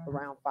getting up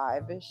around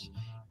 5-ish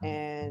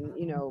and,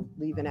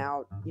 leaving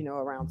out,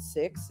 around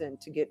 6,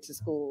 and to get to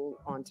school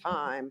on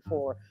time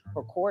for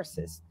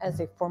courses. As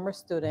a former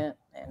student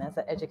and as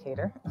an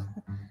educator,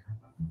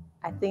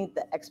 I think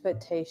the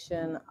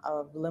expectation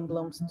of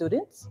Lindblom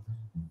students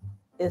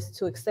is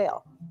to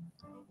excel.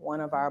 One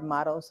of our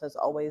mottos has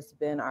always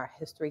been our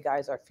history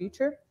guides our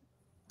future.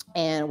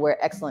 and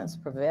where excellence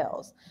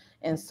prevails.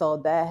 And so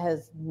that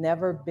has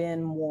never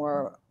been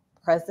more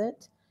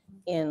present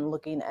in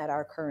looking at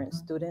our current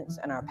students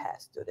and our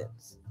past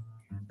students.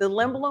 The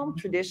Limblom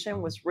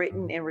tradition was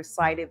written and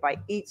recited by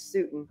each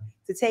student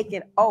to take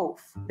an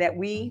oath that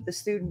we, the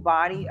student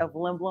body of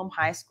Limblom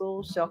High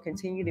School, shall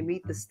continue to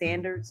meet the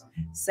standards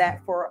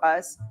set for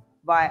us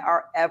by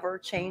our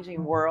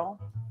ever-changing world,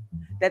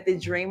 that the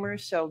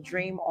dreamers shall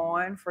dream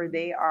on, for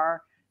they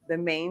are the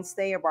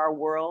mainstay of our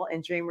world,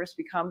 and dreamers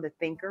become the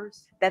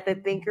thinkers, that the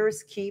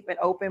thinkers keep an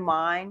open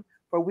mind,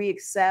 for we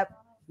accept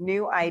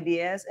new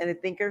ideas, and the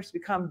thinkers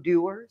become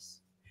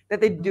doers, that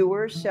the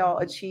doers shall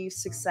achieve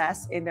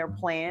success in their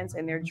plans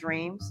and their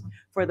dreams,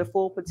 for the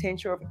full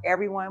potential of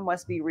everyone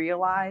must be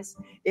realized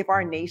if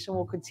our nation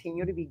will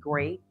continue to be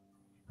great,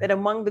 that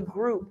among the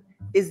group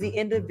is the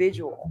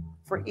individual,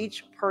 for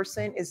each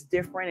person is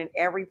different and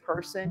every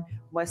person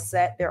must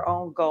set their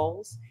own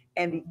goals,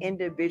 and the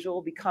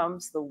individual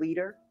becomes the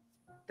leader,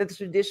 that the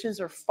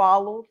traditions are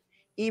followed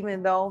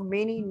even though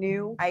many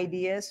new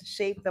ideas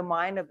shape the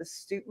mind of the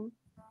student,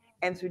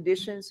 and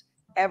traditions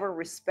ever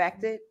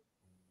respected,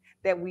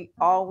 that we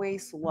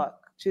always look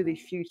to the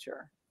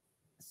future.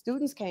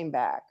 Students came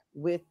back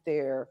with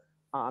their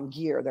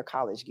gear, their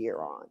college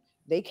gear on.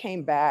 They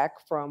came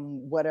back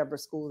from whatever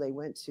school they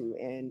went to,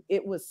 and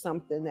it was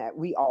something that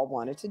we all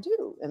wanted to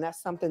do. And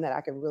that's something that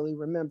I can really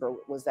remember,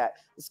 was that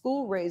the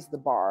school raised the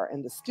bar,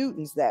 and the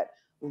students that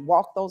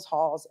walked those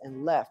halls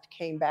and left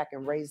came back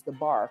and raised the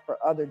bar for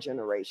other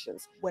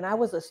generations. When I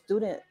was a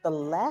student, the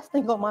last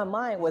thing on my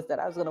mind was that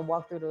I was going to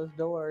walk through those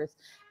doors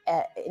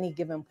at any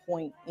given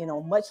point, you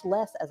know, much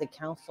less as a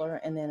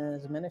counselor and then as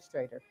an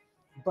administrator.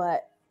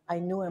 But I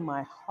knew in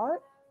my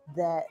heart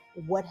that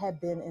what had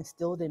been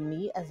instilled in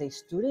me as a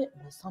student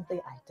was something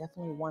I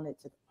definitely wanted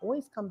to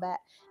always come back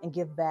and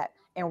give back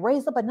and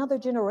raise up another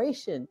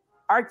generation.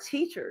 Our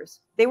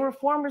teachers, they were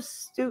former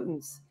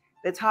students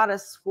that taught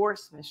us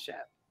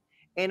sportsmanship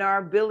and our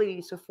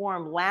ability to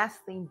form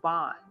lasting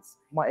bonds.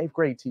 My 8th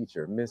grade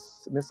teacher,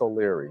 Miss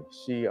O'Leary,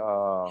 she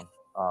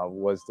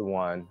was the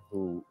one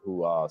who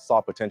saw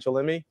potential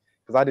in me,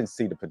 because I didn't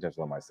see the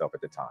potential in myself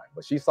at the time,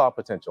 but she saw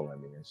potential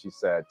in me, and she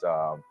said,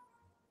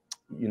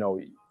 you know,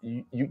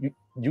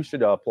 you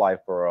should apply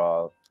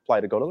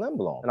to go to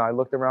Limblom. And I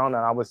looked around,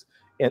 and I was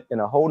in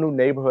a whole new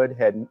neighborhood,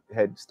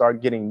 had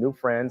started getting new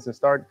friends and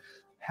started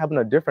having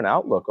a different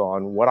outlook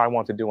on what I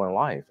want to do in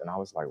life. And I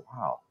was like,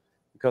 wow,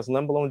 because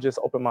Limblom just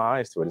opened my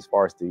eyes to it, as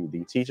far as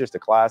the teachers, the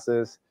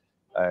classes,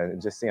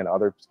 and just seeing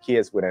other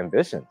kids with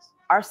ambitions.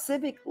 Our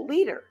civic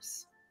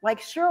leaders,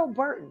 like Cheryl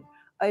Burton,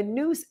 a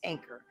news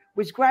anchor,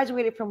 which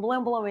graduated from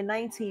Limblom in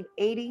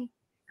 1980,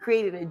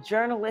 created a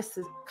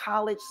journalistic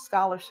college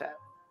scholarship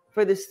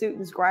for the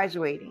students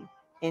graduating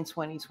in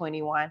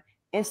 2021,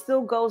 and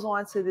still goes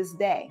on to this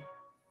day.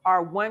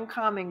 Our one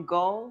common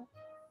goal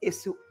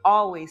is to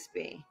always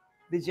be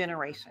the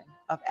generation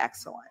of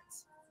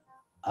excellence.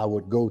 I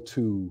would go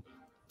to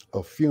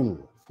a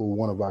funeral for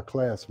one of our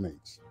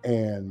classmates,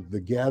 and the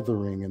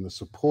gathering and the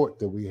support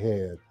that we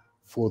had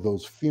for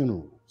those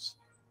funerals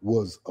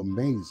was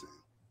amazing.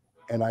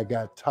 And I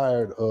got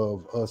tired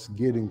of us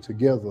getting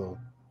together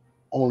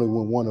only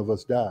when one of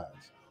us dies,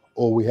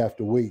 or we have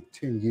to wait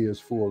 10 years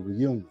for a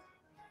reunion,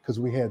 because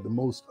we had the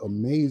most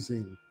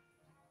amazing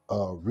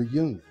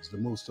reunions, the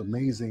most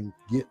amazing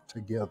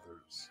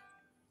get-togethers.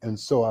 And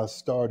so I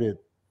started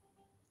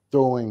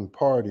throwing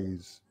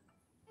parties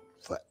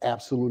for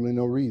absolutely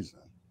no reason,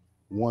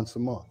 once a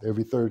month,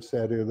 every third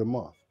Saturday of the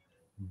month,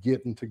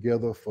 getting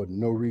together for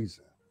no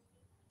reason,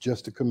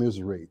 just to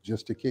commiserate,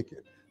 just to kick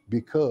it,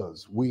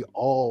 because we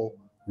all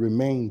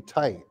remained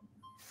tight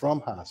from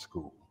high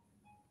school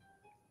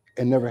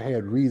and never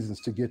had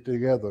reasons to get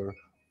together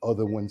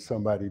other when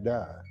somebody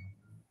died.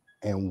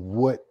 And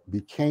what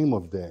became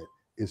of that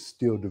is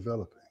still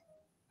developing.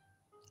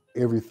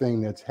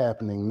 Everything that's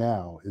happening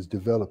now is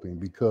developing,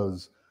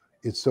 because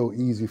it's so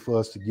easy for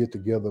us to get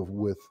together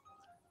with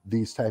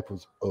these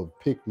types of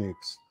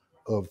picnics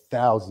of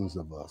thousands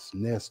of us,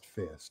 Nest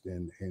Fest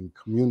and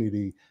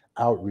community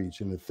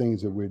outreach and the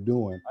things that we're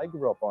doing. I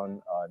grew up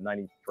on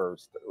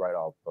 91st, right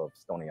off of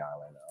Stony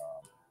Island,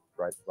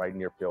 right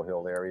near Pill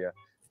Hill area.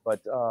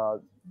 But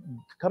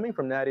coming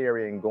from that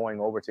area and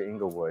going over to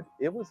Inglewood,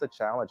 it was a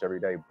challenge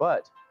every day,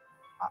 but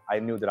I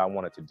knew that I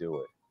wanted to do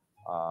it.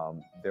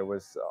 There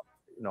was,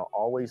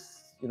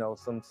 always,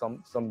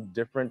 some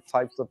different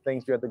types of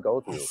things you had to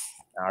go through.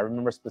 And I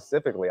remember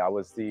specifically, I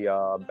was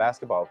the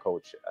basketball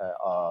coach,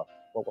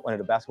 one of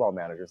the basketball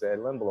managers at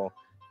Limblom,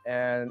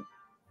 and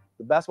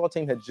the basketball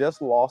team had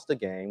just lost a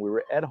game. We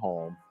were at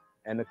home,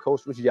 and the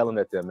coach was yelling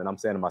at them. And I'm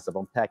saying to myself,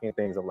 I'm packing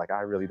things. I'm like,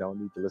 I really don't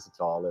need to listen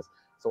to all this.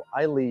 So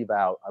I leave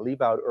out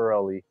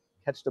early,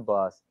 catch the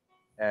bus,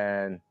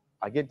 and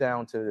I get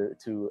down to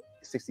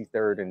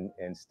 63rd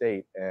and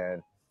State,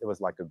 and it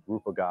was like a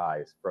group of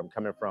guys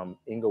coming from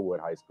Inglewood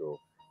High School,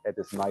 had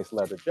this nice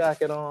leather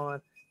jacket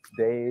on.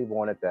 They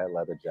wanted that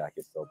leather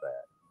jacket so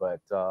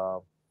bad,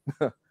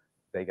 but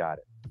they got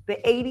it. The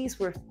 80s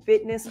were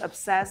fitness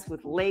obsessed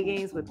with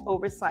leggings, with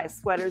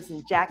oversized sweaters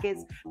and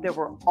jackets that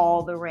were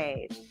all the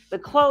rage. The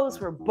clothes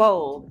were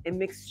bold and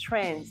mixed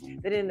trends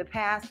that in the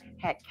past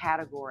had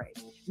categories.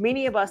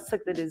 Many of us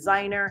took the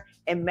designer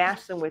and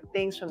matched them with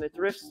things from the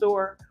thrift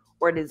store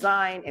or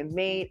designed and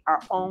made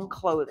our own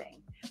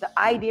clothing. The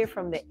idea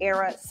from the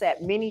era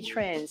set many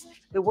trends.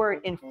 The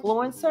word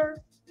influencer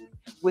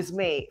was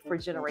made for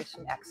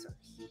Generation Xers.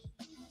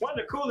 One of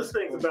the coolest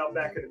things about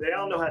back in the day, I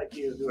don't know how the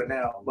kids do it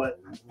now, but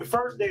the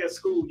first day of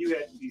school, you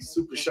had to be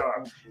super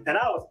sharp. And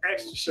I was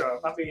extra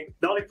sharp. I mean,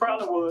 the only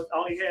problem was I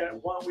only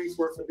had 1 week's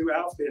worth of new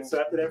outfits.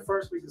 So after that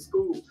first week of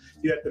school,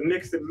 you had to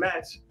mix and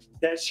match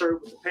that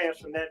shirt with the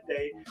pants from that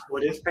day, or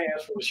this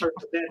pants from the shirt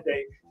from that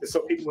day, just so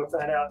people would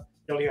find out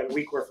you only had a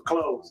week worth of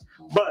clothes.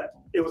 But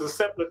it was a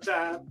simpler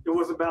time. It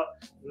wasn't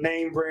about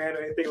name brand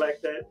or anything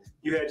like that.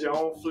 You had your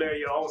own flair,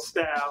 your own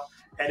style,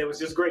 and it was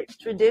just great.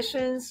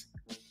 Traditions,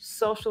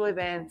 social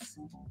events,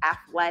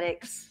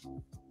 athletics,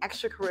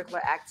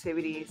 extracurricular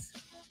activities,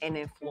 and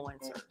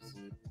influencers.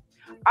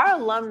 Our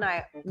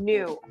alumni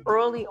knew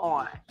early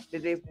on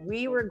that if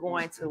we were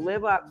going to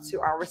live up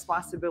to our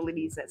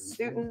responsibilities as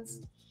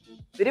students,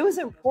 that it was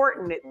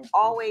important to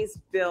always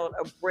build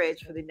a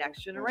bridge for the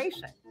next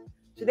generation.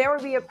 So there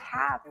would be a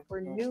path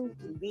for new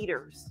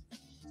leaders.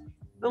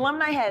 The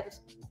alumni had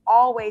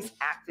always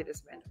acted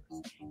as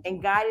mentors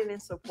and guided in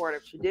support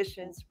of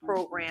traditions,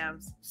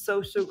 programs,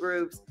 social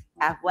groups,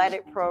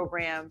 athletic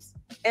programs,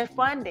 and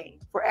funding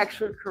for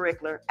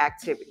extracurricular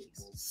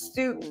activities.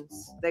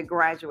 Students that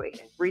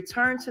graduated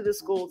returned to the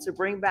school to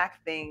bring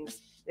back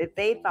things that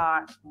they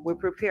thought would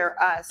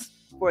prepare us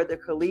for the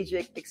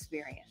collegiate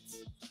experience.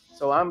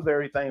 So I'm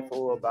very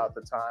thankful about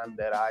the time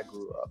that I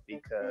grew up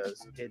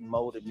because it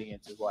molded me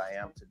into who I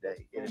am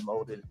today. It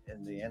molded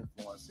in the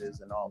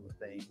influences and all the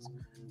things.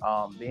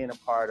 Being a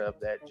part of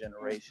that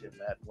generation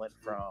that went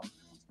from,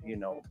 you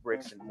know,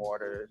 bricks and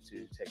mortar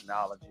to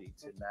technology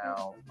to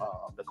now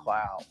the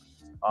cloud.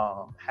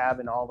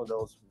 Having all of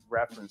those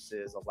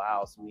references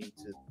allows me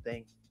to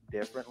think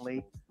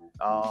differently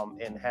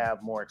and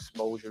have more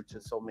exposure to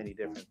so many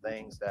different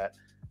things that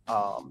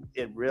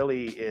it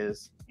really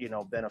is, you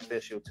know,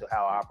 beneficial to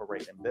how I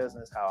operate in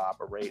business, how I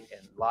operate in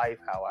life,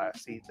 how I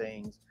see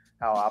things,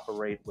 how I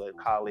operate with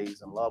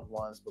colleagues and loved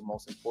ones, but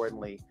most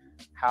importantly,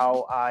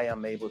 how I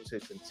am able to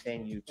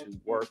continue to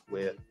work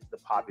with the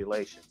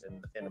population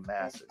and the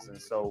masses. And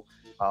so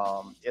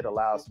it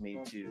allows me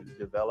to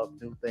develop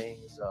new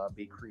things,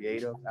 be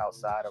creative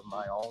outside of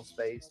my own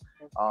space,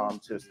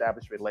 to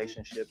establish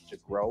relationships, to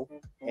grow,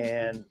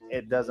 and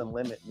it doesn't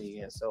limit me.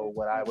 And so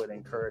what I would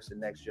encourage the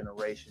next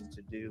generation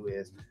to do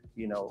is,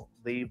 you know,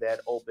 leave that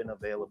open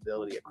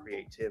availability of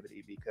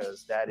creativity,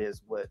 because that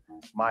is what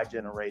my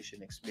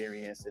generation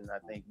experienced. And I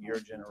think your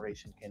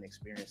generation can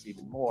experience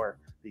even more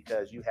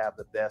because you have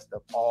the best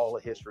of all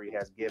history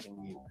has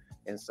given you.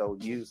 And so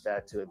use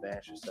that to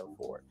advance yourself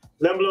forward.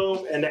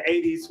 Limblom in the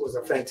 80s was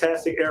a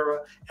fantastic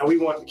era, and we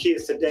want the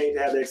kids today to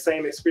have that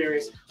same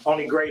experience,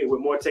 only greater with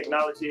more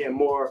technology and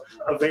more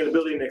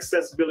availability and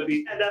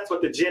accessibility. And that's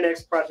what the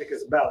GenX Project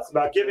is about. It's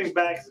about giving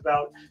back. It's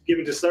about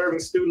giving deserving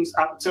students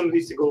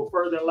opportunities to go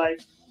further in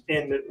life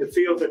in the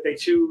fields that they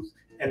choose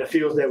and the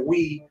fields that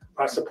we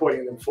are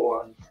supporting them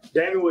for.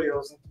 Damien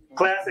Williams,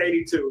 Class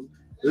 82,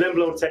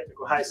 Limblom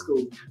Technical High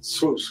School,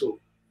 swoop, swoop.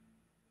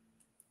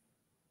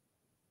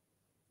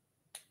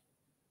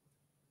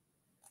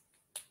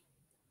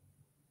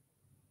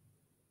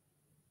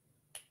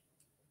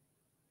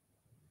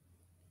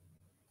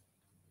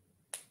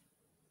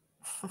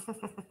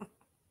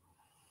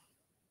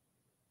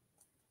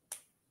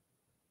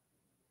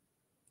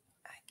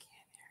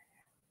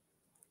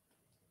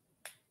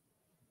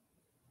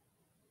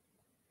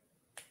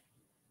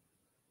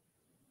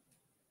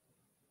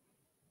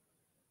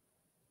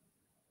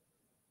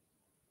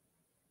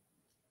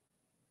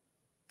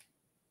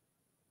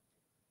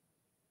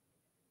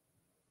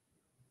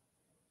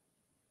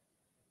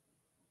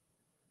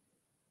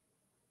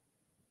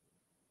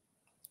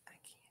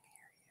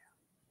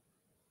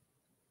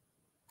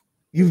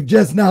 You're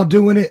just now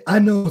doing it. I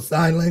know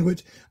sign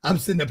language. I'm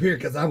sitting up here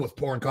because I was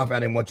pouring coffee. I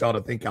didn't want y'all to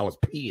think I was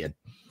peeing.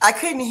 I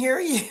couldn't hear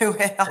you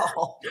at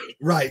all.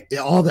 Right.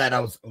 All that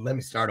let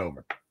me start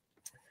over.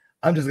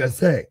 I'm just going to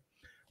say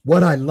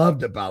what I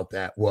loved about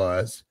that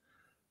was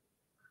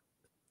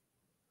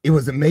it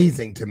was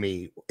amazing to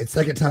me. It's the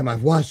second time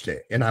I've watched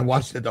it, and I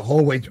watched it the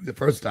whole way through the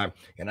first time,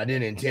 and I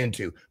didn't intend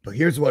to. But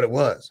here's what it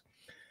was.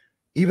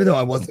 Even though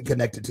I wasn't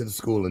connected to the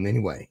school in any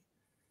way,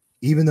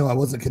 even though I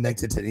wasn't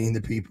connected to any of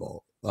the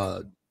people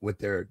with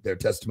their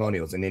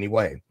testimonials in any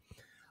way,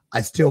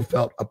 I still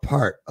felt a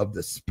part of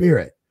the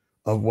spirit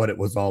of what it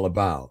was all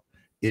about.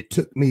 It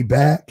took me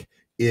back.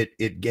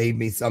 It gave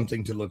me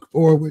something to look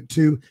forward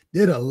to.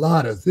 Did a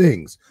lot of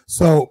things.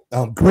 So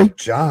great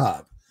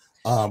job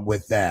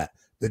with that.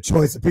 The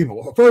choice of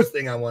people. Well, first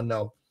thing I want to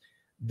know,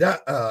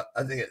 that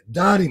I think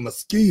Dottie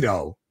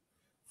Mosquito.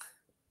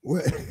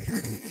 Well,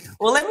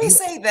 let me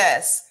say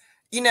this.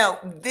 You know,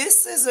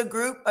 this is a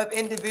group of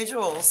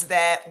individuals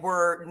that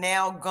were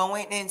now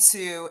going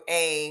into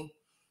a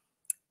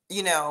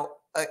you know,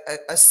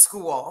 a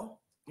school,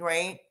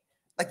 right?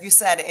 Like you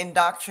said,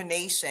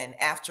 indoctrination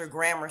after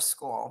grammar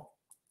school,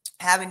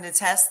 having to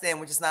test them,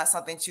 which is not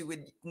something that you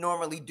would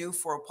normally do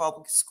for a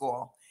public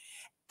school,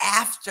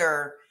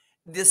 after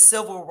the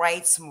civil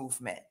rights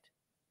movement.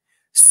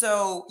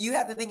 So you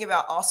have to think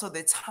about also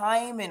the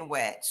time in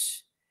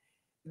which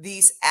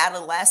these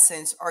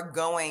adolescents are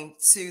going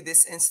to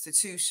this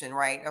institution,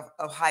 right,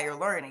 of higher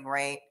learning,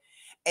 right?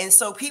 And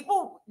so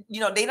people, you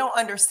know, they don't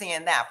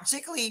understand that,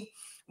 particularly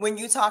when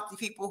you talk to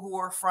people who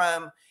are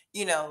from,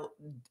 you know,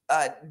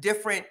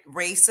 different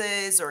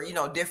races or, you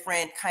know,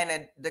 different kind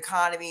of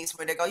dichotomies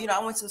where they go, you know,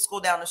 I went to school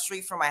down the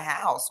street from my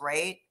house,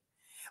 right?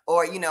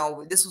 Or, you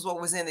know, this was what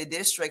was in the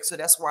district. So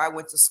that's where I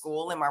went to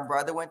school, and my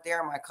brother went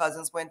there, and my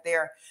cousins went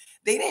there.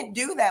 They didn't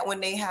do that when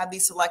they have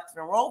these selective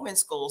enrollment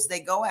schools.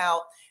 They go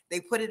out, they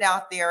put it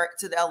out there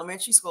to the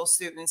elementary school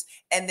students,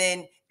 and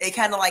then they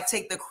kind of like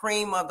take the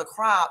cream of the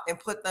crop and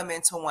put them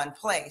into one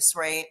place,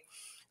 right?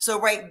 So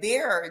right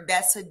there,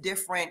 that's a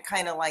different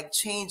kind of like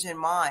change in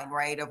mind,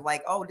 right? Of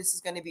like, oh, this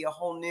is going to be a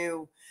whole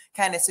new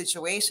kind of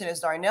situation, as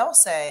Darnell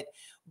said.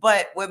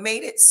 But what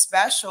made it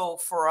special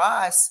for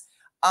us,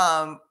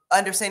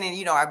 understanding,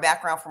 you know, our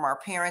background from our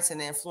parents and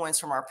the influence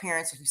from our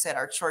parents, as you said,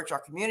 our church, our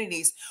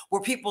communities,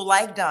 were people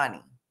like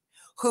Donnie,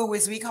 who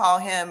is, we call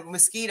him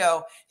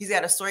Mosquito. He's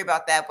got a story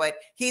about that, but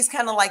he's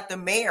kind of like the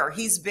mayor.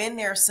 He's been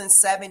there since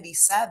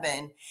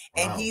 77,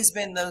 and he's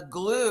been the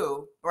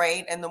glue,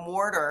 right, and the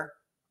mortar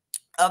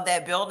of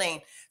that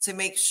building to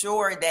make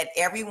sure that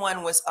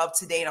everyone was up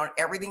to date on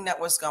everything that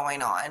was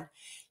going on.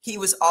 He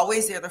was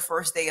always there the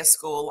first day of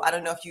school. I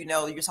don't know if you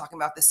know, you're talking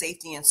about the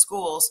safety in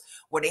schools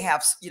where they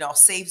have, you know,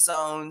 safe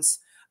zones.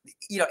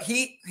 You know,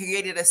 he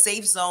created a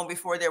safe zone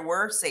before there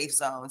were safe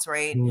zones,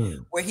 right?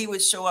 Where he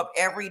would show up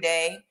every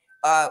day.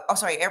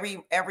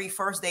 Every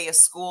first day of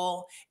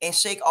school and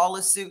shake all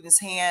the students'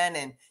 hand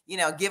and, you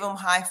know, give them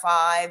high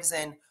fives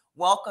and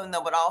welcome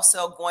them, but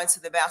also going to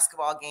the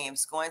basketball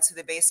games, going to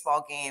the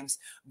baseball games,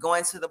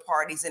 going to the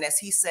parties. And as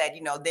he said,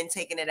 you know, then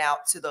taking it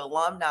out to the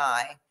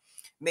alumni,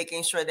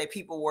 making sure that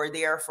people were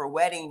there for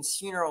weddings,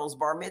 funerals,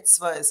 bar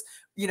mitzvahs,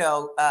 you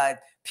know,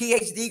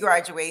 PhD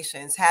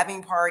graduations,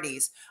 having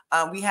parties.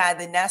 We had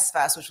the Nest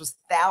Fest, which was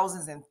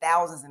thousands and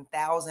thousands and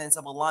thousands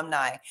of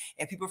alumni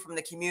and people from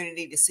the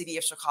community. The city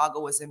of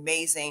Chicago was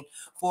amazing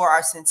for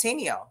our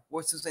centennial,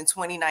 which was in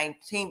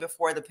 2019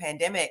 before the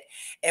pandemic,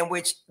 in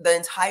which the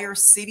entire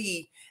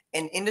city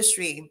and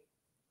industry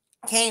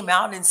came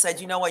out and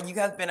said, you know what, you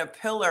have been a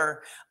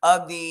pillar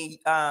of the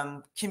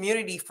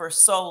community for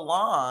so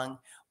long.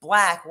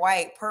 Black,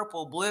 white,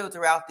 purple, blue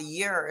throughout the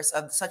years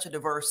of such a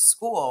diverse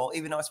school,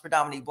 even though it's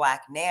predominantly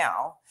Black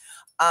now.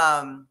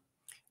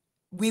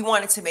 We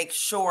wanted to make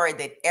sure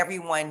that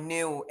everyone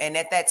knew. And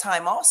at that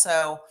time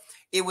also,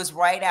 it was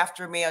right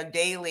after Mayor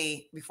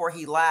Daley, before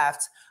he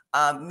left,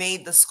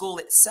 made the school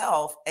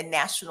itself a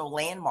national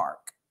landmark.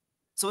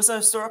 So it's a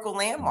historical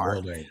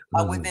landmark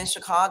within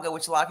Chicago,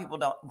 which a lot of people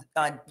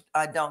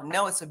don't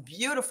know. It's a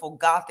beautiful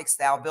Gothic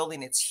style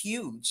building. It's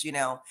huge, you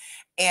know,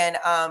 and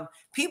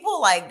people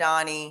like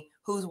Donnie,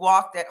 who's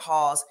walked at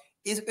halls,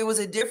 it was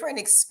a different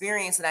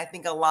experience, and I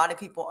think a lot of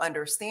people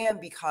understand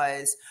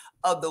because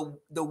of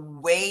the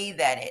way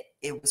that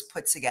it was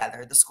put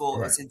together. The school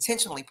was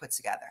intentionally put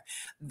together.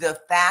 The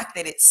fact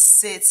that it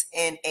sits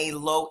in a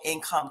low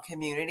income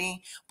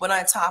community, but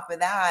on top of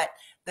that,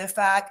 the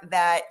fact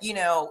that, you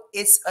know,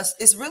 it's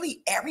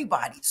really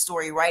everybody's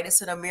story, right?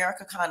 It's an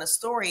America kind of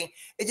story.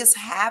 It just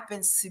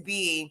happens to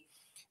be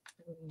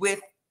with,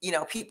 you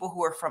know, people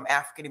who are from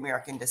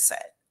African-American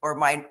descent or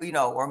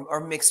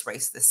or mixed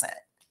race descent.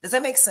 Does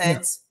that make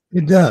sense?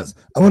 Yeah, it does.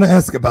 I want to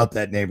ask about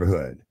that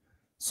neighborhood.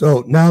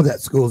 So now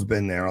that school's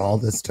been there all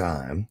this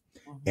time,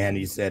 and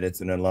you said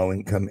it's in a low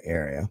income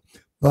area,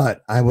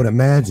 but I would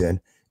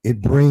imagine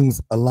it brings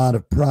a lot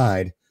of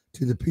pride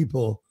to the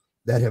people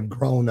that have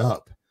grown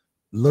up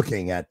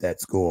looking at that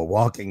school,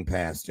 walking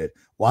past it,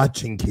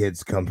 watching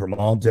kids come from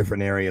all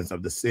different areas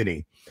of the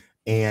city.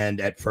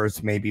 And at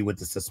first, maybe with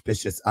the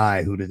suspicious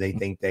eye, who do they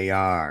think they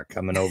are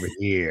coming over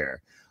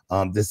here?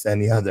 This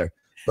and the other.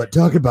 But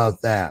talk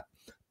about that.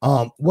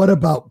 What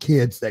about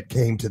kids that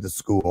came to the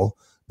school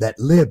that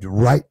lived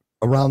right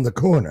around the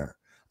corner?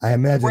 I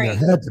imagine there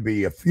had to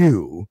be a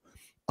few.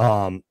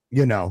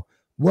 You know,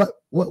 what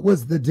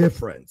was the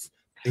difference?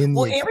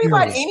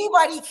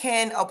 Anybody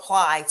can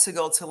apply to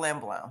go to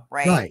Lindblom,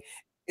 right?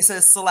 It's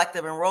a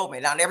selective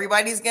enrollment. Not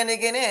everybody's going to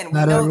get in.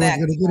 We know that.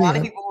 A lot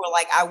of people were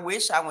like, I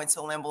wish I went to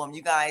Lindblom.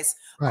 You guys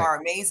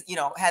are amazing, you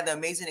know, had the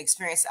amazing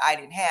experience that I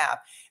didn't have.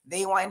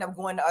 They wind up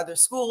going to other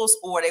schools,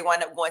 or they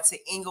wind up going to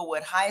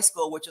Inglewood High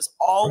School, which is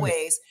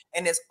always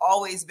and has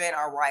always been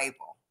our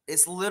rival.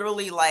 It's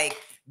literally like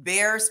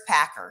Bears,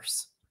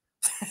 Packers.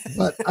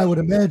 But I would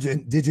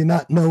imagine, did you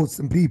not know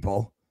some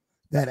people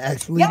that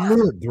actually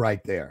lived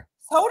right there?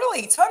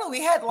 Totally.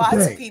 We had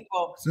lots of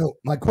people. So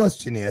my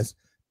question is,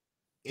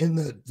 in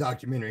the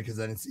documentary, because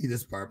I didn't see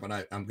this part,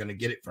 but I'm going to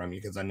get it from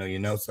you because I know you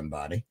know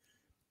somebody.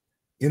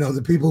 You know,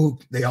 the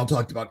people, they all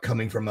talked about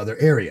coming from other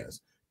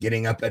areas.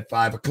 getting up at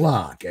 5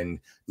 o'clock and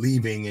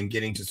leaving and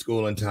getting to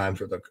school in time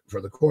for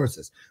the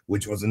courses,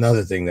 which was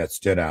another thing that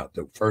stood out.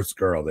 The first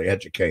girl, the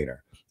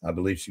educator, I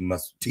believe she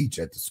must teach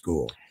at the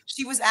school.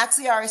 She was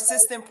actually our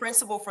assistant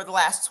principal for the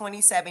last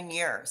 27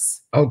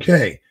 years.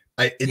 Okay.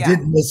 It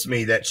didn't miss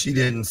me that she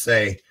didn't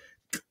say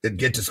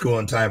get to school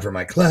in time for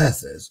my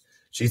classes.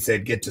 She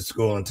said get to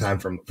school in time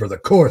for the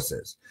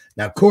courses.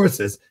 Now,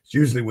 courses,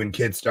 usually when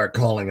kids start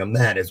calling them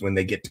that is when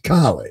they get to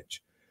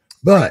college.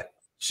 But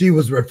she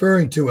was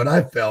referring to it,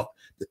 I felt,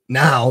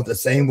 now the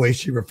same way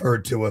she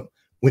referred to it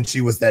when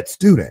she was that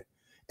student.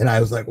 And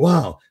I was like,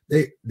 wow,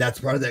 that's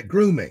part of that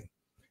grooming.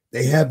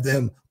 They have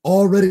them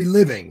already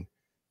living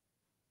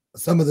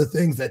some of the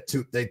things that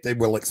they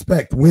will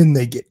expect when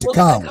they get to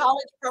college. It's a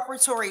college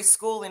preparatory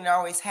school, and it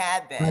always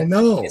had been. I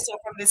know. And so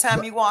from the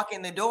time you walk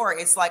in the door,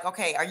 it's like,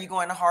 okay, are you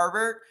going to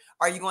Harvard?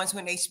 Are you going to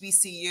an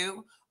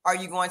HBCU? Are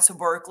you going to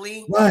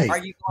Berkeley? Right. Are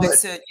you going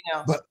to, you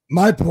know? But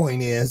my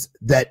point is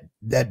that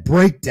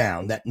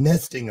breakdown, that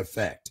nesting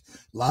effect,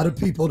 a lot of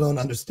people don't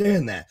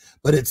understand that,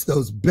 but it's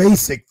those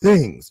basic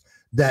things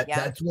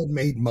that's what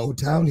made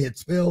Motown,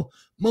 Hitsville,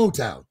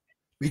 Motown.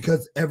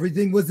 Because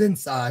everything was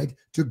inside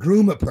to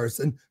groom a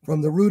person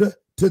from the rooter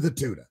to the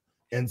tutor.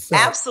 And so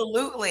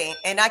absolutely.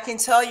 And I can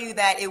tell you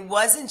that it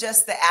wasn't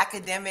just the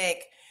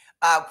academic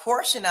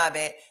portion of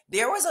it.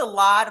 There was a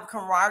lot of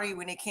camaraderie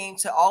when it came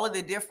to all of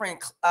the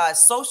different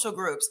social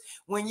groups.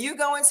 When you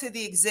go into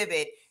the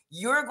exhibit,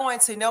 you're going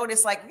to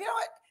notice, like, you know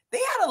what? They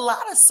had a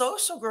lot of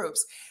social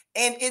groups.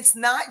 And it's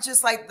not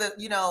just like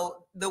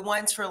the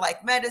ones for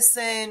like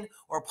medicine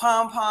or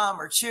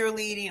pom-pom or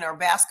cheerleading or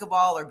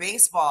basketball or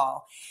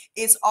baseball.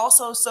 It's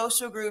also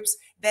social groups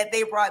that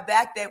they brought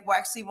back that will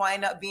actually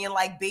wind up being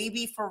like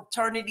baby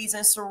fraternities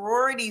and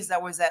sororities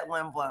that was at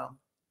Lindblom.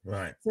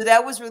 Right. So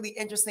that was really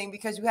interesting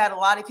because you had a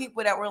lot of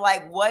people that were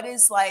like, what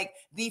is like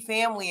the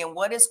family and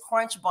what is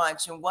Crunch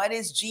Bunch and what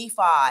is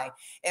G5?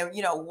 And,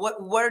 you know,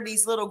 what are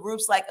these little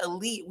groups like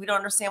Elite? We don't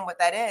understand what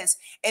that is.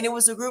 And it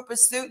was a group of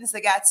students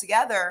that got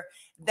together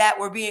that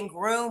were being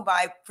groomed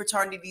by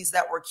fraternities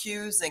that were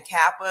Qs and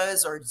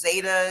Kappas or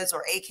Zetas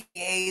or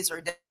AKAs or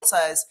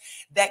Deltas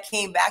that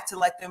came back to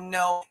let them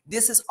know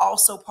this is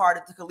also part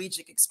of the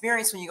collegiate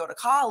experience when you go to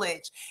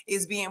college,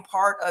 is being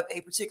part of a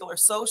particular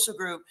social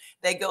group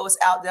that goes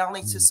out not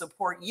only to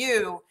support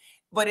you,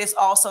 but it's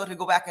also to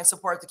go back and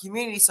support the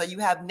community. So you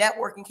have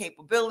networking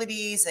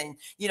capabilities and,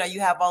 you know,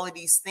 you have all of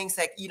these things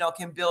that, you know,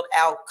 can build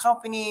out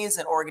companies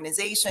and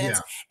organizations. Yeah.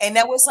 And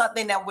that was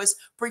something that was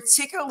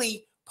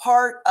particularly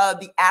part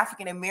of the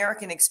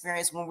African-American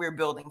experience when we were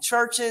building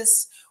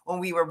churches, when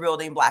we were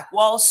building Black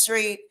Wall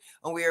Street,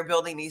 when we were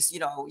building these, you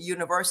know,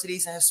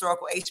 universities and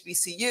historical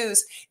HBCUs.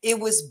 It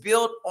was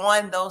built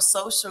on those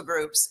social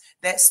groups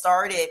that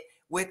started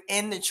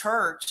within the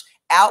church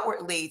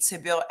outwardly to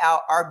build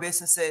out our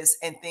businesses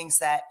and things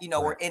that, you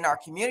know, were in our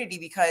community,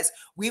 because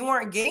we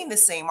weren't getting the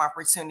same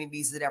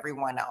opportunities that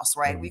everyone else,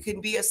 right? We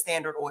couldn't be a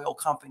Standard Oil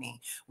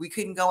company. We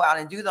couldn't go out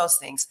and do those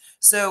things.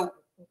 So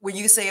when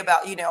you say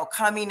about, you know,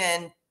 coming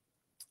in,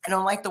 I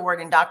don't like the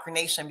word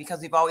indoctrination because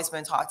we've always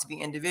been taught to be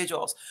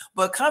individuals,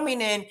 but coming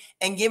in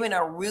and giving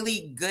a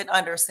really good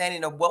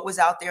understanding of what was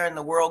out there in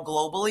the world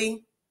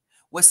globally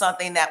was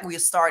something that we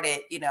started,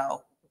 you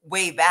know,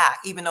 way back,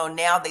 even though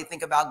now they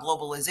think about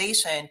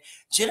globalization.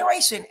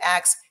 Generation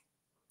X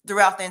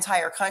throughout the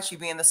entire country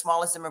being the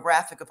smallest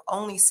demographic of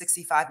only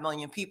 65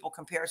 million people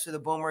compared to the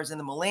boomers and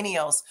the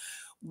millennials.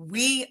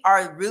 We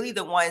are really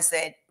the ones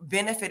that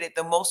benefited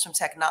the most from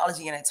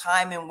technology in a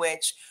time in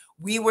which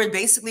we were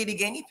basically the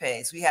guinea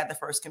pigs. We had the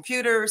first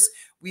computers.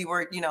 We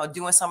were, you know,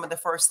 doing some of the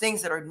first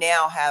things that are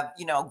now have,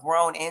 you know,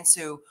 grown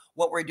into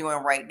what we're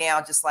doing right now.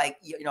 Just like,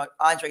 you know,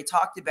 Andre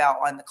talked about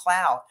on the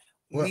cloud.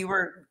 Well, we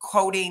were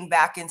coding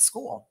back in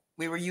school.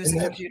 We were using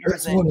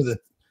computers. One of the,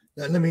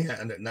 let me,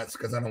 that's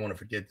because I don't want to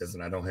forget this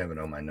and I don't have it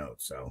on my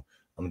notes. So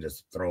I'm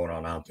just throw it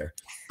on out there.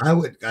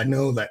 I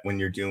know that when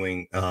you're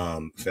doing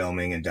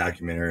filming and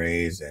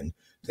documentaries and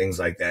things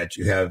like that,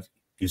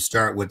 you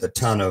start with a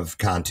ton of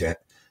content.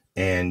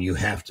 And you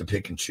have to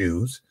pick and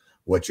choose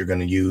what you're going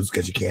to use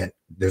because you can't,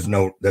 there's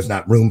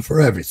not room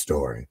for every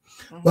story.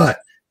 Mm-hmm. But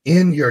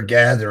in your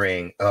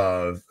gathering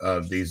of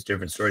these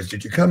different stories,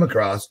 did you come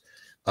across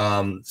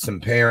some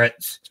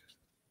parents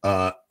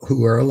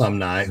who are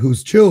alumni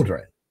whose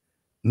children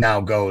now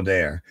go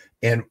there?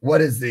 And what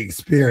is the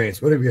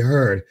experience? What have you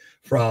heard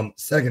from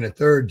second and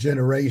third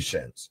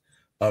generations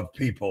of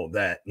people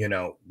that, you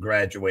know,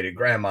 graduated?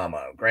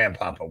 Grandmama,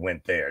 grandpapa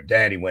went there,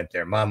 daddy went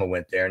there, mama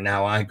went there,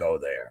 now I go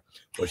there.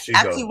 Well,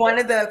 actually, one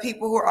of the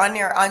people who are on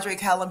there, Andre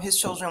Callum, his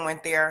children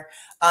went there.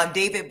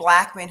 David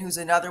Blackman, who's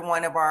another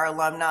one of our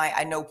alumni,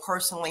 I know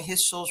personally,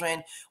 his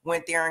children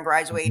went there and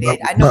graduated.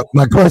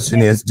 My question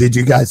is, did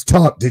you guys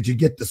talk? Did you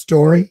get the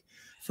story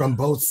from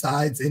both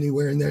sides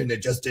anywhere in there and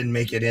it just didn't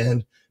make it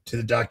in to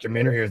the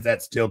documentary, or is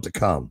that still to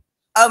come?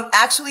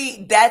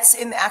 Actually, that's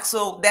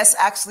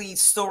actually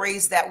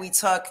stories that we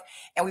took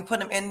and we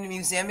put them in the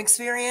museum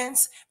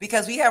experience,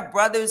 because we have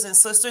brothers and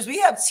sisters. We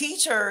have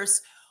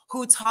teachers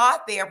who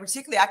taught there,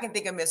 particularly I can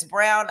think of Miss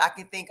Brown, I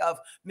can think of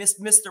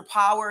Mr.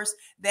 Powers,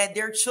 that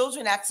their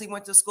children actually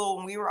went to school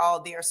when we were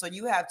all there. So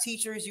you have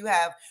teachers, you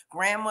have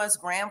grandmas,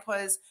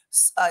 grandpas,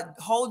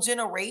 whole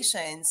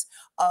generations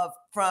of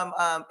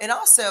and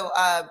also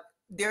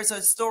there's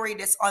a story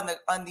that's on the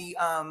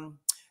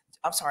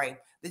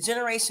the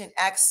Generation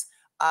X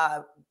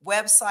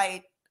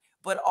website,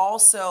 but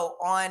also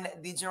on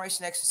the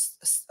Generation X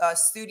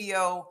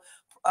studio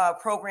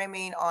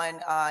programming on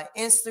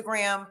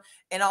Instagram,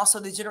 and also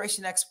the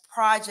Generation X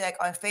Project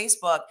on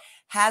Facebook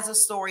has a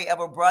story of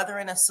a brother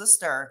and a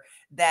sister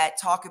that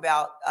talk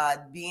about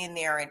being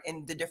there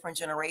in the different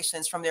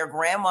generations, from their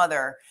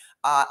grandmother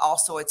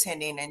also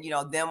attending, and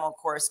them of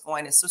course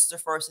going to sister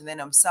first and then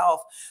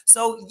himself.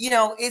 So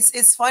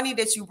it's funny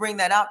that you bring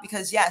that up,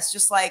 because yes,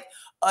 just like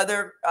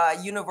other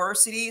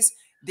universities,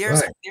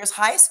 there's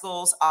high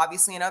schools,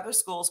 obviously, and other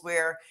schools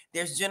where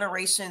there's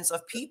generations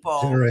of people,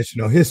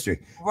 generational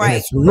history, right? And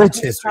it's rich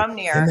history, from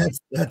there. and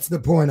that's the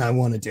point I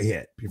wanted to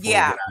hit before we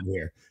get out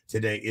here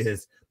today.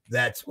 Is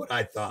that's what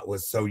I thought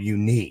was so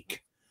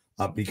unique,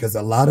 because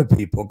a lot of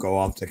people go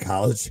off to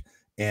college,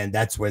 and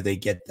that's where they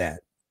get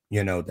that,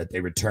 that they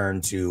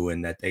return to,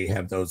 and that they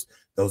have those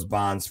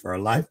bonds for a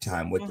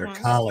lifetime with their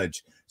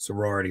college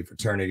sorority,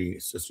 fraternity,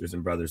 sisters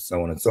and brothers,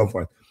 so on and so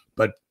forth.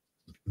 But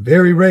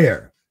very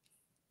rare,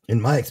 in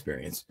my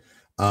experience,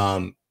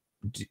 have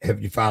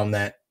you found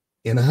that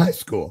in a high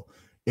school,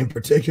 in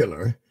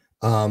particular,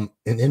 an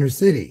inner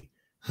city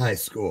high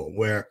school,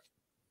 where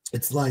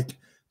it's like,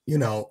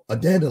 a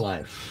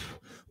dandelion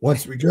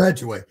once we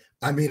graduate.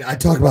 I mean, I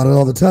talk about it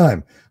all the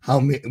time.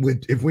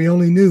 If we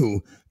only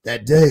knew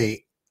that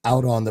day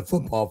out on the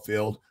football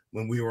field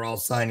when we were all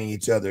signing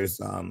each other's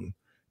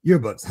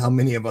yearbooks, how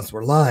many of us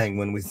were lying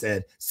when we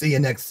said, see you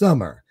next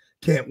summer,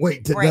 can't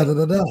wait to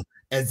da-da-da-da,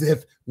 as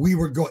if we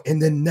were going, and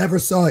then never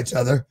saw each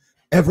other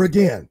ever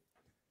again,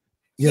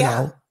 you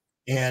know?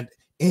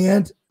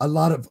 And a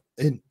lot of,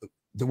 in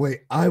the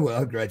way I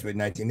graduated in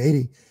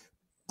 1980,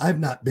 I've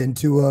not been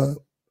to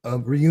a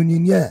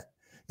reunion yet.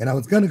 And I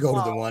was going to go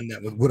to the one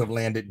that would have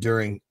landed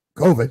during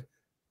COVID,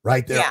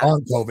 right there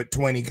on COVID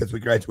 20, because we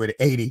graduated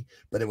 80,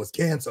 but it was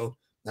canceled.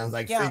 And I was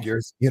like,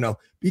 figures,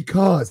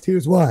 because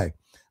here's why.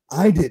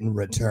 I didn't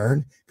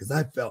return, because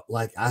I felt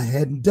like I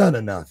hadn't done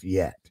enough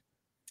yet.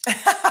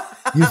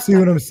 You see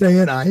what I'm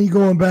saying? I ain't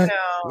going back.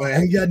 No. I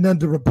ain't got nothing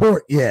to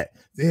report yet.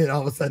 Then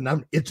all of a sudden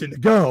I'm itching to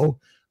go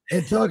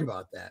and talk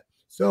about that.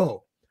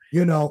 So,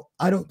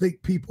 I don't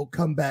think people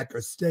come back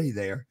or stay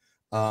there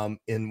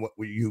in what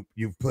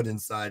you've put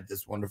inside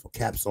this wonderful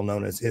capsule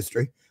known as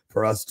history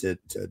for us to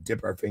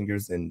dip our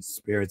fingers and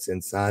spirits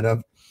inside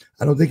of.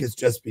 I don't think it's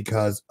just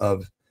because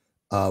of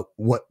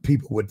what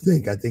people would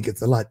think. I think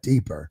it's a lot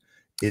deeper.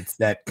 It's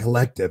that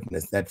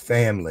collectiveness, that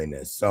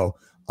familyness. So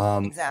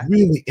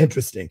really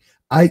interesting.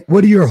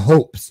 What are your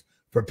hopes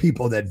for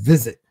people that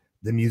visit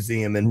the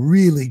museum and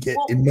really get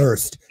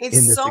immersed in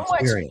this experience?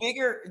 It's so much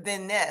bigger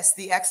than this,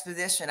 the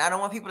exposition. I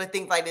don't want people to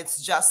think like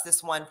it's just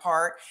this one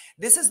part.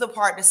 This is the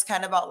part that's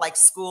kind of about like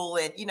school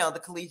and, the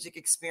collegiate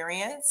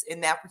experience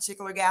in that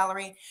particular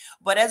gallery.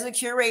 But as a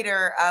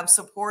curator,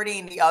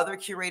 supporting the other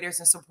curators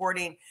and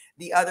supporting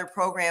the other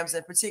programs,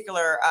 in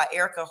particular,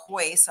 Erica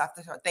Hoyce, I have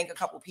to thank a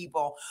couple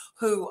people,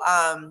 who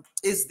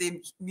is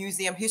the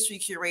museum history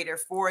curator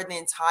for the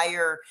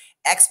entire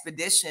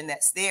expedition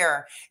that's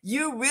there.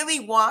 You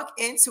really walk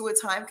into a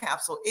time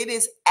capsule. It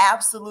is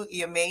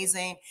absolutely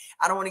amazing.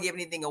 I don't want to give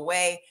anything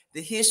away.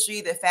 The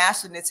history, the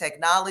fashion, the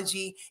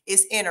technology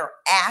is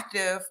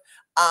interactive.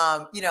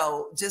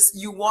 Just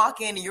you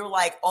walk in and you're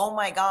like, oh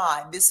my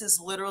God, this is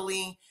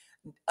literally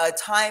a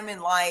time in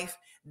life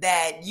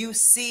that you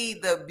see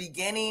the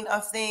beginning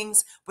of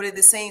things, but at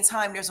the same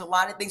time, there's a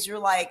lot of things you're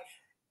like,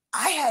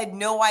 I had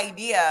no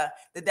idea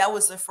that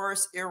was the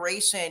first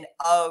iteration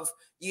of,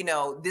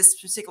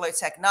 this particular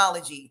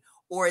technology,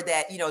 or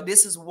that,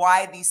 this is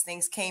why these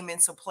things came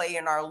into play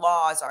in our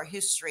laws, our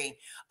history,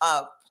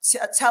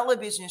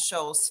 television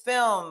shows,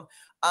 film,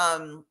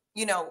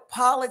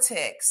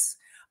 politics,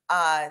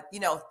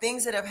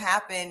 things that have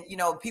happened,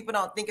 people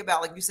don't think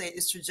about, like you say,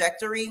 this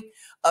trajectory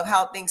of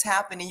how things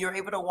happen. And you're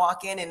able to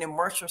walk in and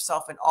immerse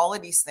yourself in all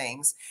of these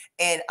things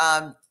and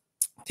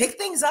pick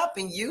things up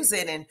and use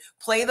it and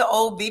play the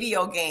old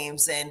video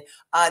games. And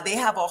they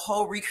have a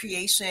whole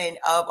recreation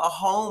of a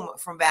home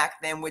from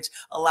back then, which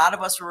a lot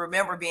of us will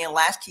remember being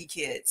latchkey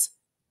kids.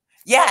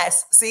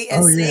 Yes, see,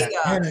 and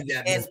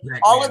Sega and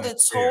all of the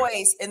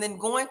toys, and then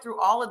going through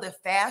all of the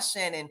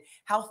fashion and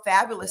how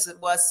fabulous it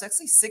was,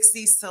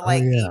 60s to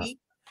like 80.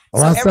 Oh,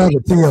 so I saw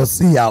the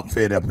TLC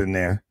outfit up in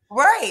there.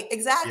 Right,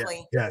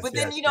 exactly. But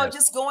then,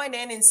 just going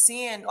in and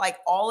seeing like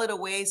all of the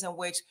ways in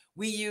which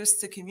we use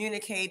to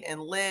communicate and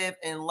live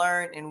and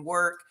learn and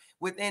work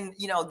within,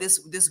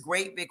 this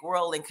great big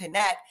world and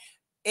connect.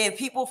 And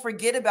people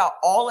forget about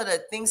all of the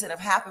things that have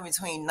happened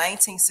between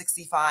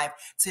 1965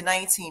 to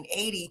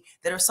 1980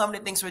 that are some of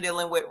the things we're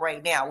dealing with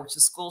right now, which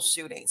is school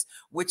shootings,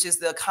 which is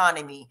the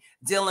economy,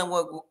 dealing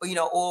with,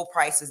 oil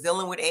prices,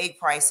 dealing with egg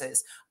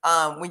prices.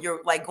 When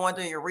you're like going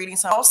through your reading.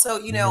 So also,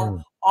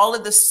 all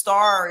of the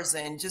stars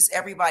and just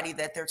everybody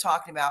that they're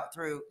talking about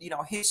through,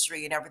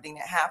 history and everything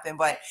that happened.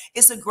 But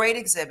it's a great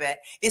exhibit.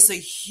 It's a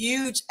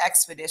huge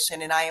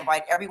expedition, and I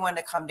invite everyone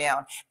to come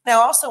down. And I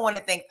also want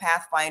to thank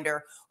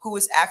Pathfinder, who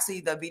is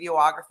actually the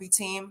videography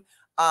team,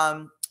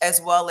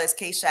 as well as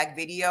K-Shack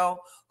Video,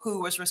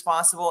 who was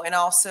responsible, and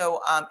also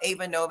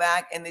Ava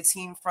Novak and the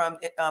team from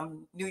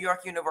New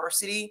York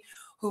University,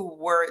 who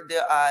were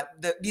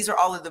these are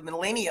all of the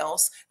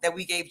millennials that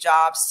we gave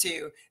jobs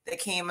to, that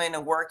came in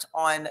and worked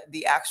on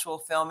the actual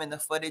film and the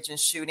footage and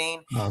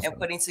shooting and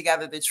putting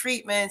together the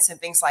treatments and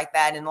things like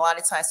that. And a lot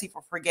of times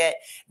people forget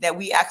that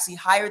we actually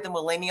hired the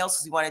millennials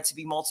because we wanted to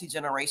be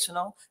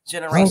multi-generational,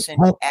 Generation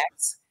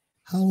X.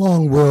 How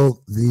long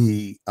will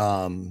the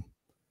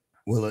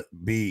will it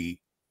be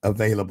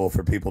available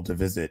for people to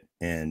visit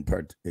and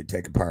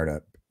take a part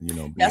of?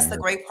 That's the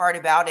great part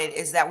about it,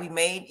 is that we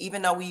made,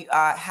 even though we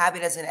have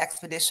it as an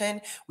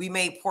expedition, we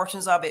made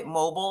portions of it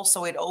mobile.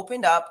 So it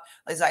opened up,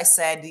 as I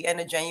said, the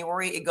end of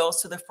January. It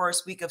goes to the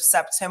first week of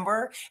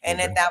September. And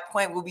at that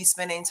point, we'll be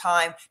spending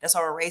time, that's how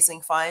we're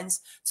raising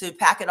funds, to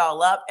pack it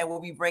all up, and we'll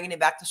be bringing it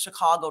back to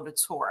Chicago to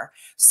tour.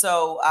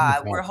 So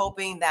we're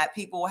hoping that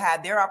people will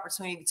have their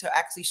opportunity to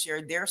actually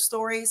share their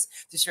stories,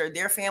 to share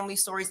their family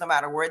stories, no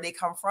matter where they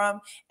come from.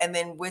 And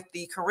then with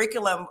the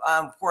curriculum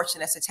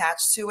portion that's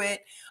attached to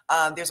it,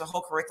 there's a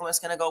whole curriculum that's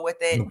going to go with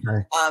it.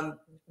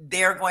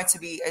 They're going to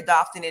be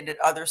adopting it at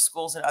other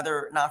schools and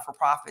other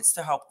not-for-profits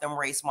to help them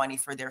raise money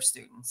for their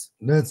students.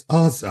 That's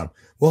awesome.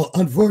 Well,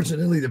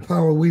 unfortunately, the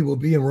Power We will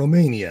be in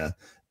Romania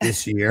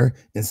this year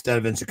instead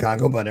of in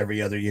Chicago, but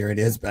every other year it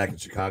is back in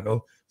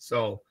Chicago.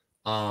 So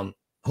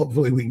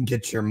hopefully we can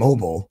get your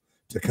mobile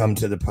to come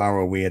to the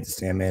Power We at the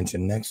Sand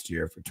Mansion next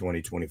year for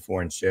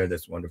 2024 and share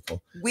this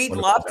wonderful. We'd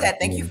love that.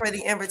 Thank you for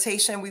the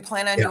invitation. We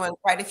plan on doing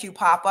quite a few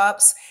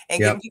pop-ups and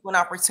giving people an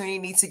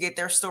opportunity to get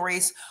their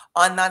stories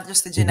on not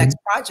just the GenX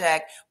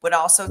Project, but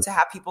also to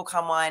have people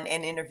come on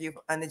and interview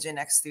on the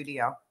GenX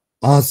studio.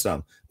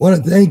 Awesome.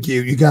 Want to thank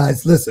you. You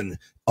guys, listen,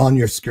 on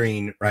your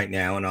screen right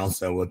now, and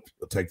also we'll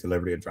take the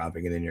liberty of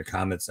dropping it in your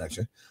comment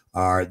section,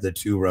 are the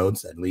 2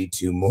 roads that lead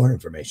to more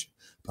information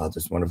about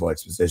this wonderful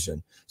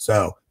exposition.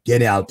 So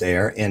get out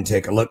there and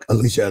take a look.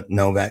 Alisha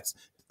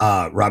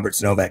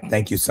Roberts-Novak,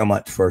 thank you so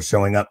much for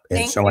showing up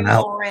and showing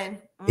out. Lauren.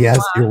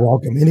 Yes, you're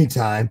welcome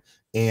anytime.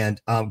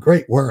 And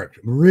great work.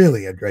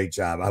 Really a great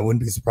job. I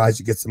wouldn't be surprised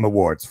you get some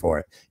awards for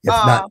it. If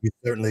not, you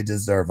certainly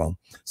deserve them.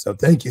 So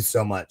thank you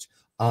so much.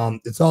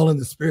 It's all in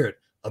the spirit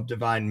of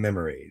divine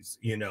memories.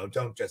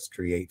 Don't just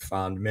create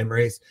fond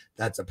memories.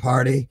 That's a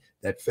party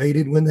that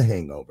faded when the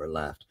hangover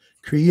left.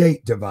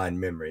 Create divine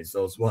memories,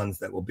 those ones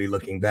that will be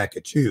looking back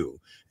at you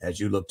as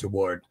you look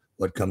toward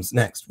what comes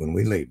next when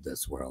we leave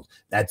this world.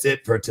 That's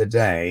it for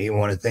today. I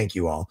want to thank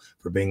you all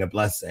for being a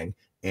blessing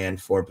and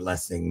for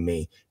blessing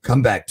me.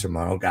 Come back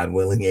tomorrow, God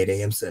willing, 8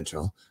 a.m.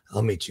 Central.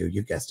 I'll meet you,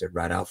 you guessed it,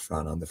 right out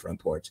front on the front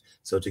porch.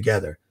 So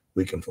together,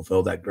 we can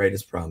fulfill that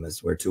greatest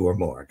promise where 2 or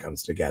more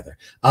comes together.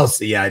 I'll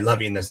see you. I love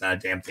you, and there's not a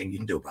damn thing you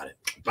can do about it.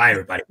 Bye,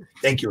 everybody.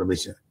 Thank you,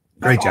 Alisha.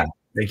 Great job.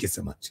 Thank you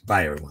so much.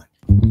 Bye, everyone.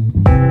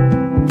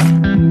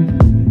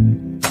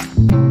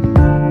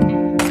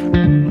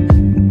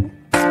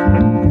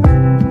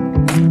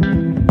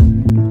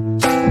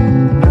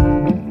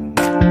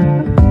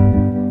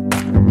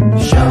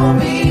 Show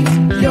me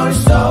your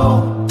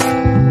soul.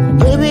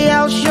 Baby,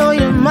 I'll show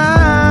you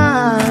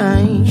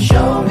mine.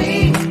 Show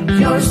me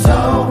your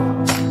soul.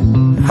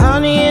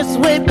 Honey, it's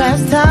way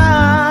past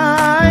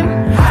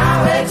time.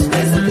 How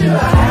expensive do I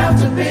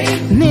have to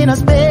be? Need I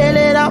spell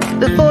it out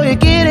before you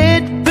get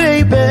it,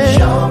 baby?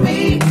 Show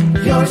me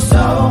your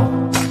soul.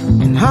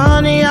 And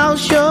honey, I'll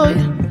show